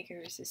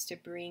peacemakers is to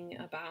bring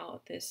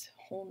about this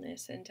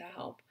wholeness and to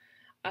help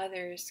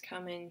others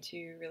come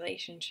into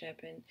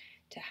relationship and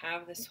to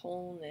have this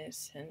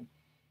wholeness. And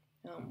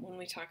when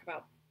we talk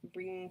about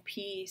bringing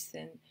peace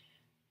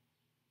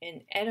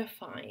and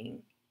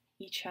edifying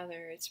each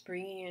other, it's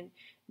bringing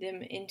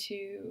them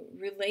into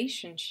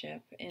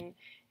relationship and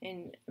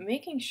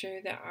making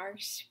sure that our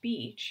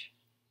speech,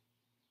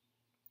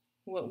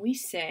 what we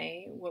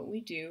say, what we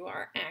do,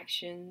 our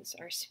actions,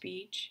 our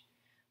speech,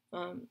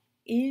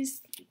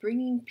 is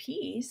bringing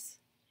peace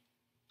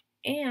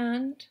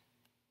and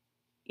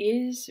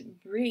is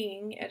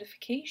bringing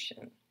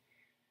edification.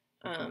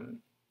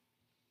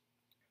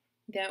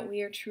 That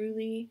we are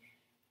truly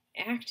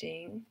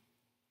acting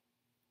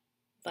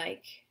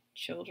like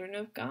children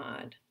of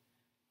God,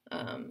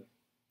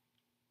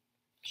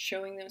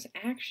 showing those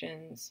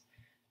actions,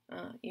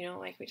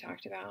 like we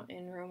talked about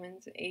in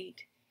Romans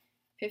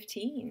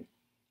 8:15,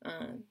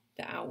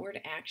 the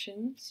outward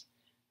actions,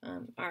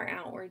 our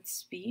outward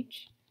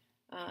speech.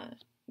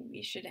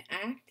 We should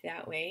act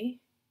that way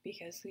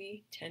because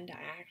we tend to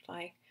act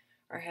like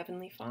our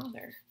Heavenly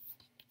Father.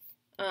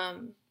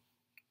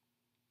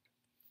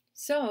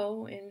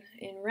 So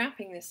in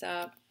wrapping this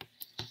up,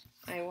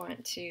 I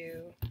want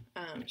to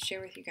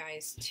share with you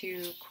guys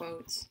two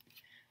quotes,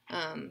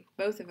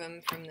 both of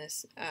them from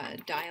this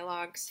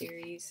dialogue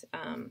series.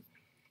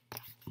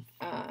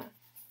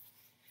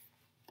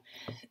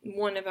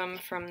 One of them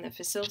from the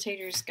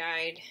Facilitator's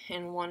Guide,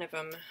 and one of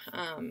them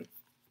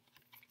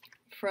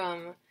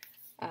from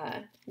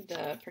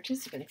the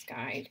Participant's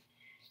Guide.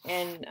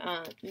 And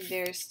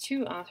there's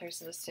two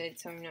authors listed,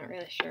 so I'm not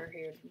really sure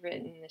who had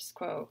written this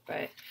quote,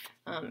 but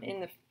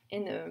in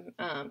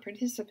the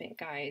Participant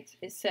Guides,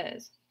 it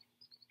says,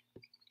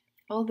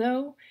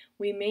 although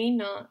we may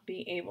not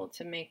be able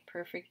to make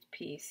perfect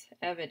peace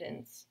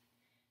evident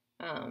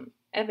on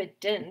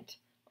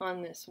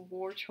this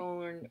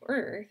war-torn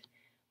earth,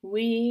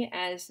 we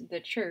as the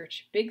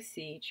church, Big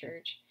C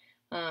Church,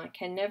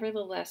 can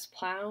nevertheless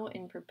plow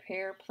and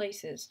prepare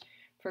places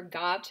for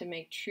God to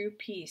make true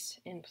peace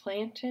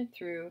implanted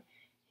through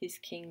his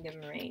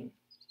kingdom reign.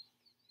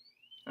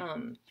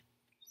 And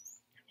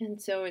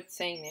so it's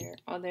saying there,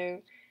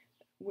 although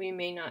we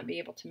may not be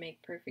able to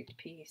make perfect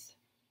peace,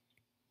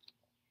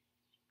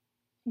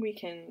 we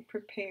can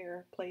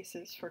prepare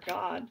places for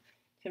God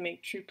to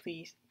make true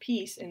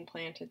peace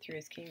implanted through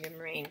his kingdom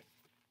reign.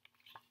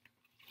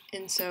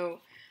 And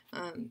so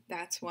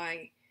that's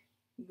why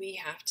we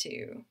have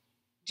to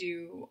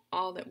do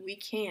all that we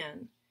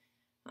can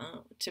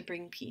to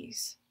bring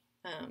peace,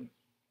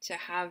 to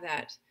have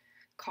that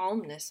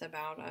calmness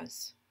about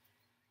us.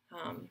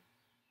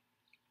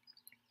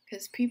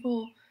 Because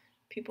people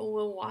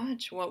will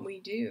watch what we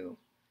do.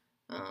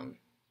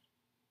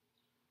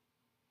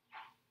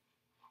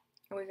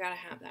 We gotta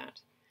have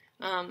that.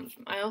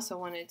 I also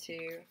wanted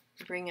to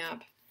bring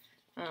up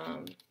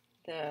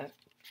the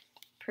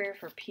prayer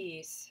for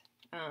peace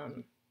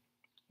in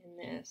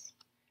this.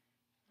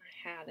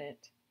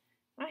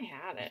 I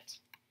had it,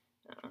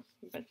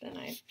 but then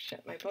I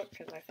shut my book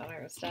because I thought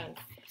I was done.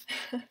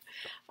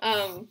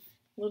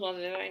 Little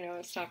did I know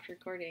I stopped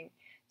recording.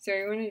 So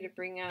I wanted to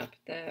bring up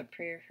the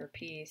prayer for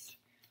peace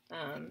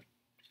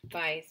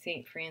by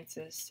St.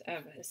 Francis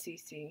of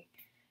Assisi.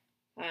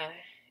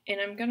 And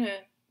I'm going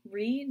to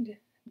read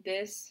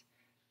this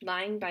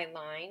line by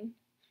line,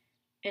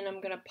 and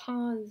I'm going to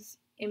pause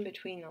in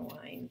between the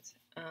lines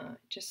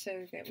just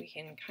so that we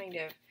can kind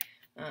of,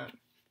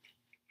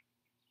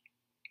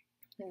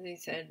 as I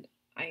said,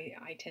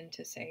 I tend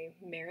to say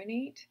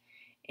marinate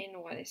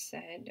in what is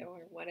said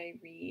or what I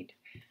read,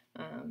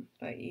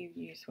 but you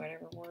use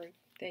whatever word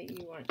that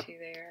you want to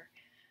there.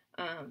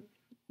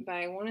 But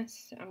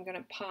I'm going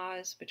to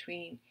pause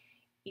between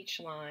each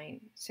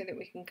line so that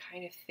we can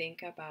kind of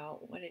think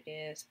about what it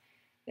is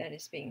that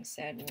is being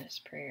said in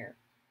this prayer.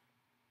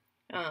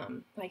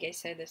 Like I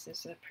said, this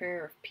is a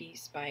prayer of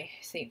peace by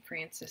St.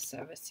 Francis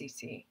of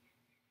Assisi.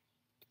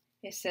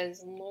 It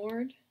says,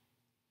 Lord,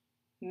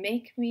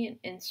 make me an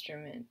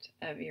instrument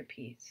of your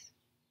peace.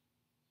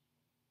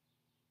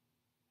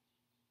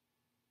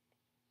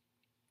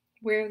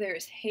 Where there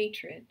is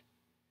hatred,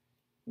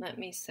 let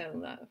me sow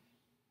love.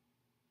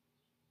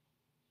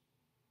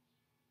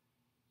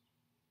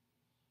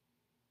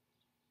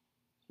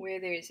 Where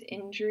there is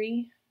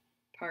injury,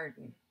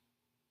 pardon.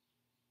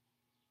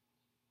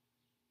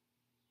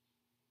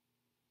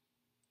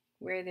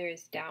 Where there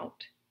is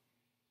doubt,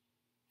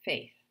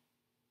 faith.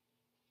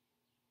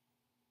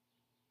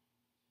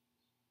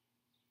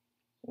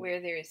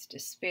 Where there is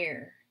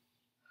despair,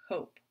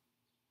 hope.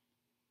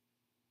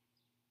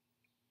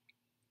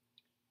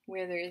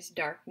 Where there is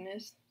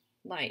darkness,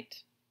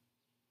 light.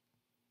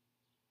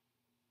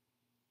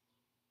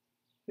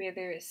 Where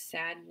there is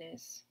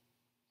sadness,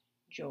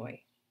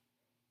 joy.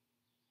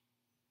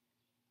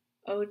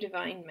 O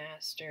Divine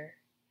Master,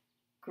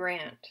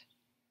 grant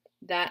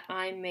that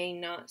I may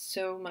not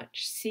so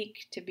much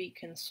seek to be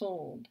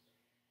consoled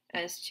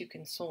as to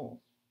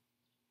console,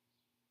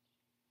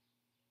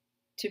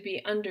 to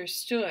be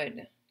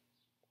understood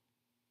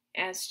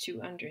as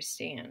to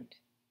understand,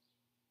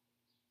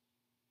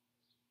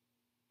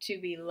 to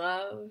be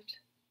loved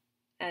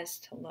as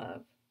to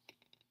love.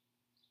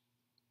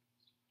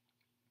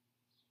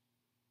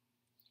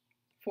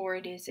 For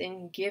it is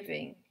in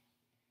giving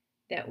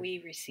that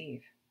we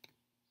receive.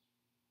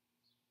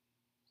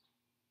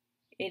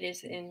 It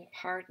is in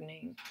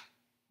pardoning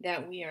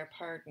that we are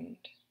pardoned.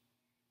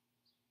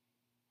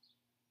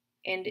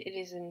 And it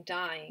is in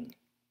dying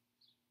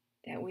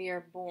that we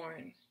are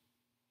born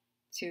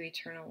to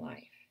eternal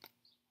life.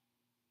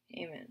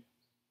 Amen.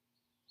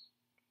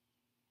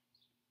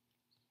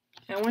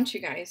 I want you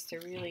guys to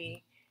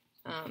really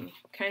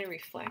kind of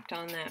reflect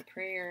on that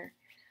prayer.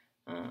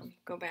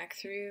 Go back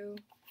through,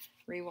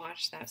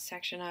 rewatch that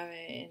section of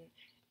it, and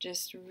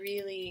just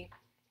really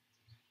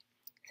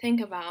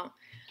think about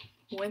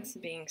what's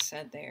being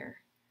said there.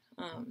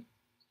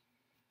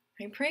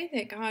 I pray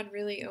that God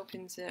really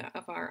opens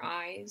up our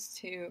eyes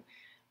to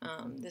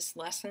this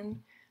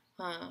lesson.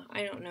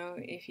 I don't know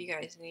if you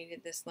guys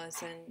needed this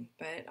lesson,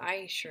 but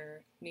I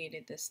sure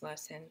needed this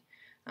lesson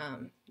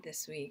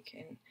this week.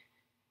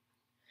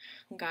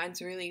 And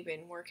God's really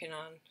been working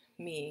on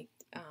me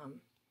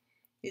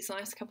these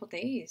last couple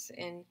days.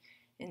 And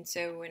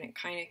so when it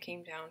kind of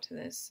came down to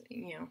this,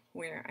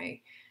 where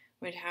I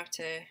would have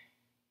to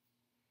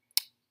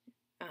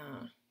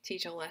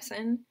teach a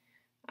lesson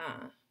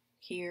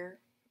here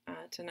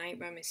tonight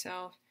by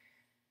myself,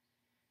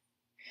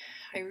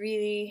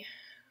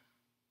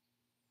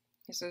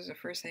 this was the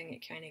first thing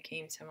that kind of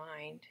came to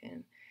mind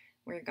and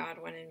where God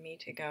wanted me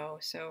to go.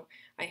 So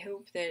I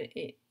hope that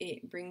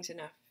it brings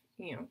enough,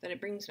 that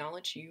it brings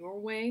knowledge your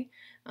way,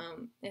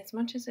 as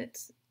much as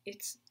it's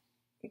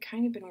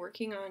kind of been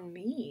working on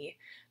me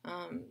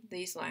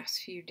these last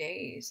few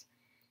days.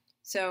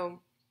 So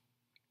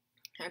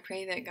I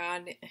pray that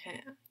God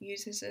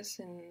uses this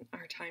in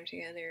our time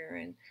together.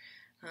 And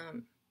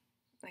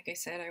like I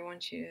said, I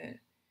want you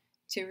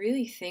to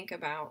really think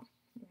about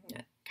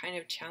that kind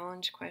of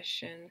challenge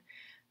question.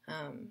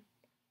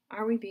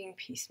 Are we being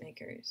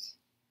peacemakers?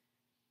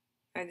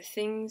 Are the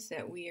things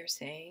that we are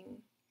saying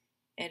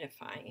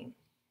edifying?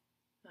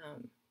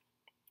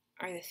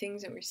 Are the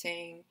things that we're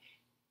saying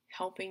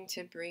helping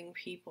to bring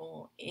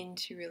people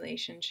into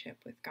relationship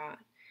with God?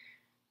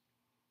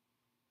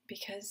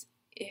 Because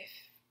if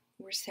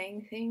we're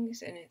saying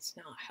things and it's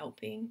not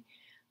helping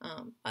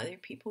other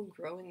people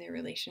grow in their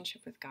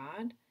relationship with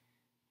God,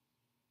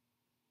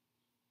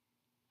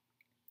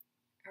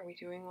 are we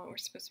doing what we're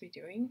supposed to be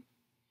doing?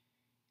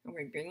 Are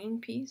we bringing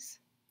peace?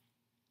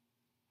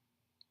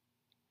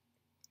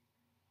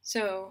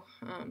 So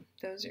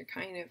those are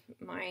kind of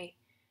my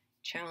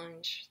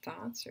challenge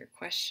thoughts or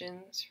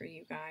questions for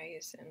you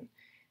guys, and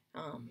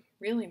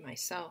really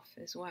myself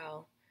as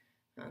well.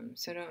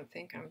 So don't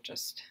think I'm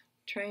just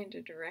trying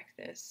to direct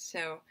this.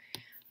 So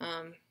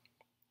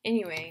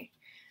anyway,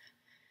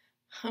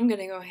 I'm going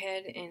to go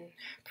ahead and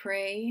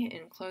pray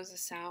and close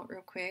this out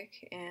real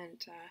quick.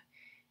 And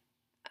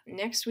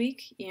next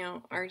week,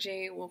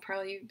 RJ will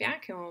probably be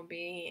back, and we'll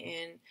be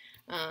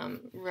in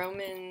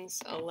Romans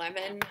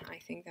 11. I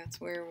think that's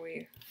where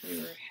we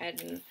were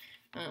heading.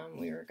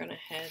 We were going to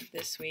head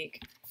this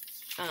week.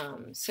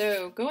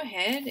 So go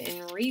ahead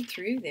and read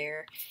through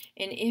there.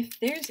 And if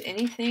there's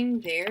anything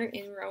there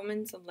in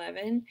Romans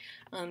 11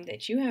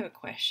 that you have a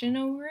question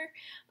over,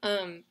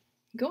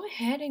 go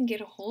ahead and get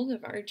a hold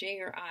of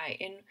RJ or I,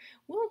 and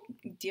we'll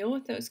deal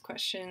with those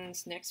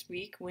questions next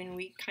week when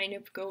we kind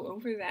of go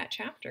over that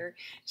chapter.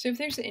 So if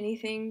there's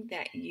anything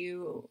that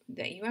you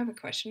have a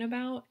question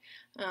about,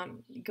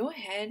 go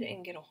ahead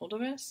and get a hold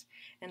of us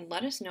and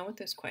let us know what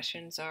those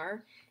questions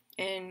are,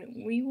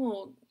 and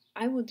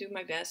I will do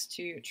my best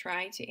to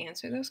try to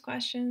answer those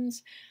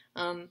questions.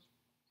 Kind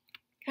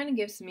of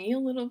gives me a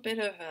little bit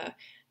of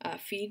a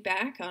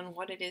feedback on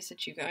what it is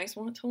that you guys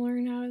want to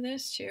learn out of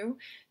this too.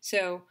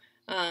 So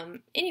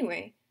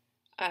anyway,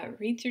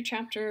 read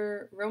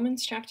through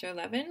Romans chapter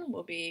 11.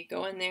 We'll be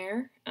going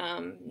there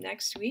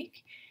next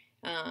week.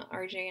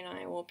 RJ and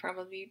I will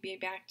probably be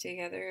back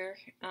together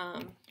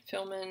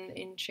filming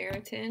in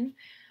Sheraton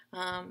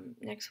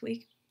next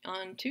week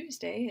on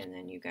Tuesday, and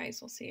then you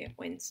guys will see it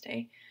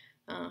Wednesday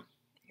or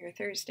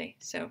Thursday.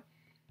 So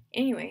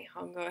anyway,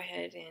 I'll go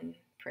ahead and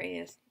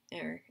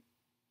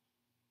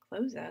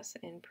close us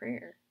in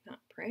prayer. Not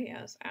pray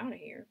us out of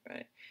here,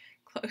 but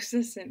close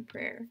us in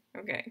prayer.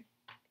 Okay.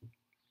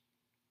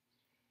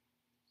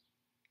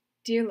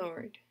 Dear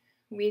Lord,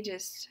 we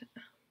just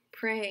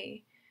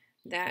pray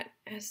that,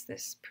 as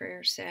this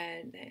prayer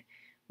said, that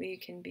we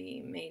can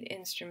be made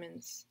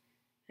instruments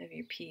of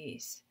your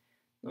peace.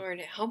 Lord,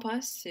 help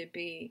us to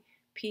be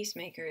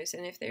peacemakers.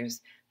 And if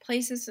there's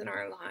places in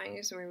our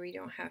lives where we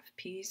don't have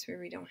peace, where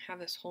we don't have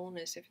this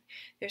wholeness, if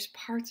there's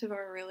parts of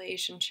our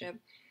relationship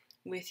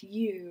with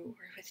you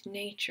or with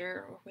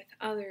nature or with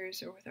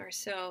others or with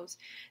ourselves,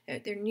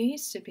 that there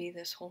needs to be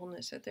this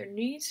wholeness, that there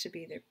needs to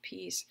be their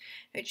peace,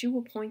 that you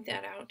will point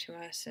that out to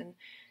us. And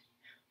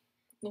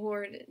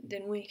Lord,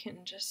 then we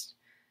can just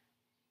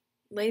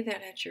lay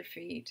that at your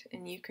feet,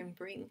 and you can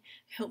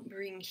help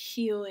bring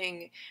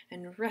healing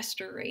and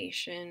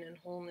restoration and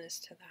wholeness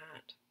to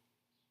that.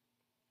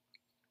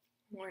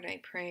 Lord,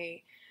 I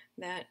pray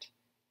that,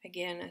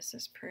 again, as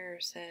this prayer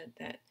said,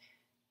 that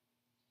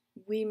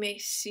we may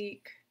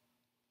seek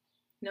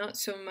not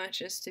so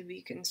much as to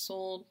be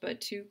consoled,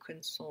 but to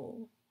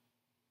console.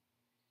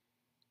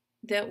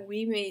 That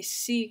we may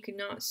seek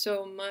not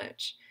so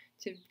much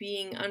to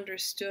being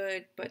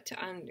understood, but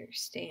to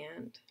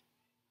understand.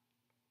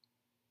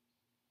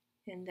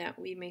 And that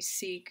we may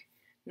seek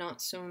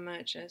not so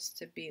much as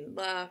to be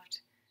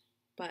loved,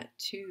 but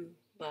to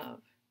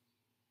love.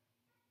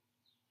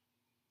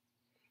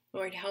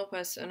 Lord, help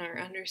us in our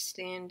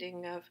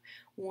understanding of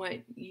what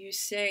you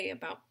say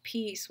about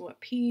peace,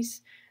 what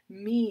peace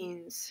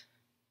means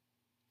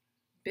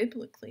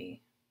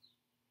biblically.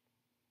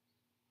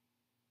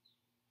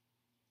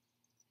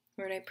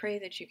 Lord, I pray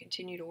that you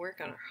continue to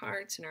work on our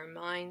hearts and our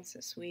minds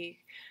this week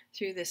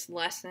through this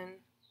lesson.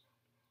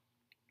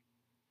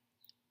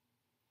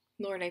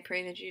 Lord, I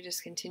pray that you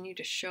just continue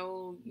to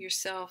show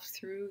yourself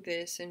through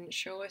this and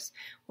show us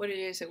what it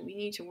is that we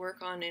need to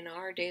work on in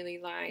our daily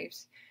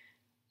lives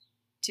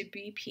to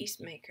be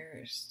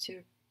peacemakers,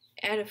 to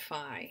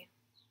edify.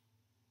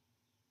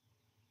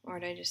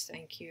 Lord, I just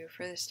thank you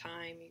for this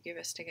time you give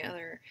us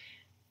together.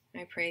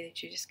 I pray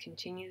that you just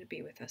continue to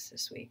be with us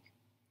this week.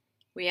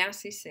 We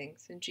ask these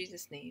things in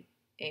Jesus' name.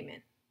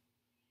 Amen.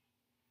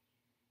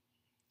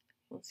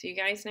 We'll see you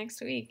guys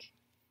next week.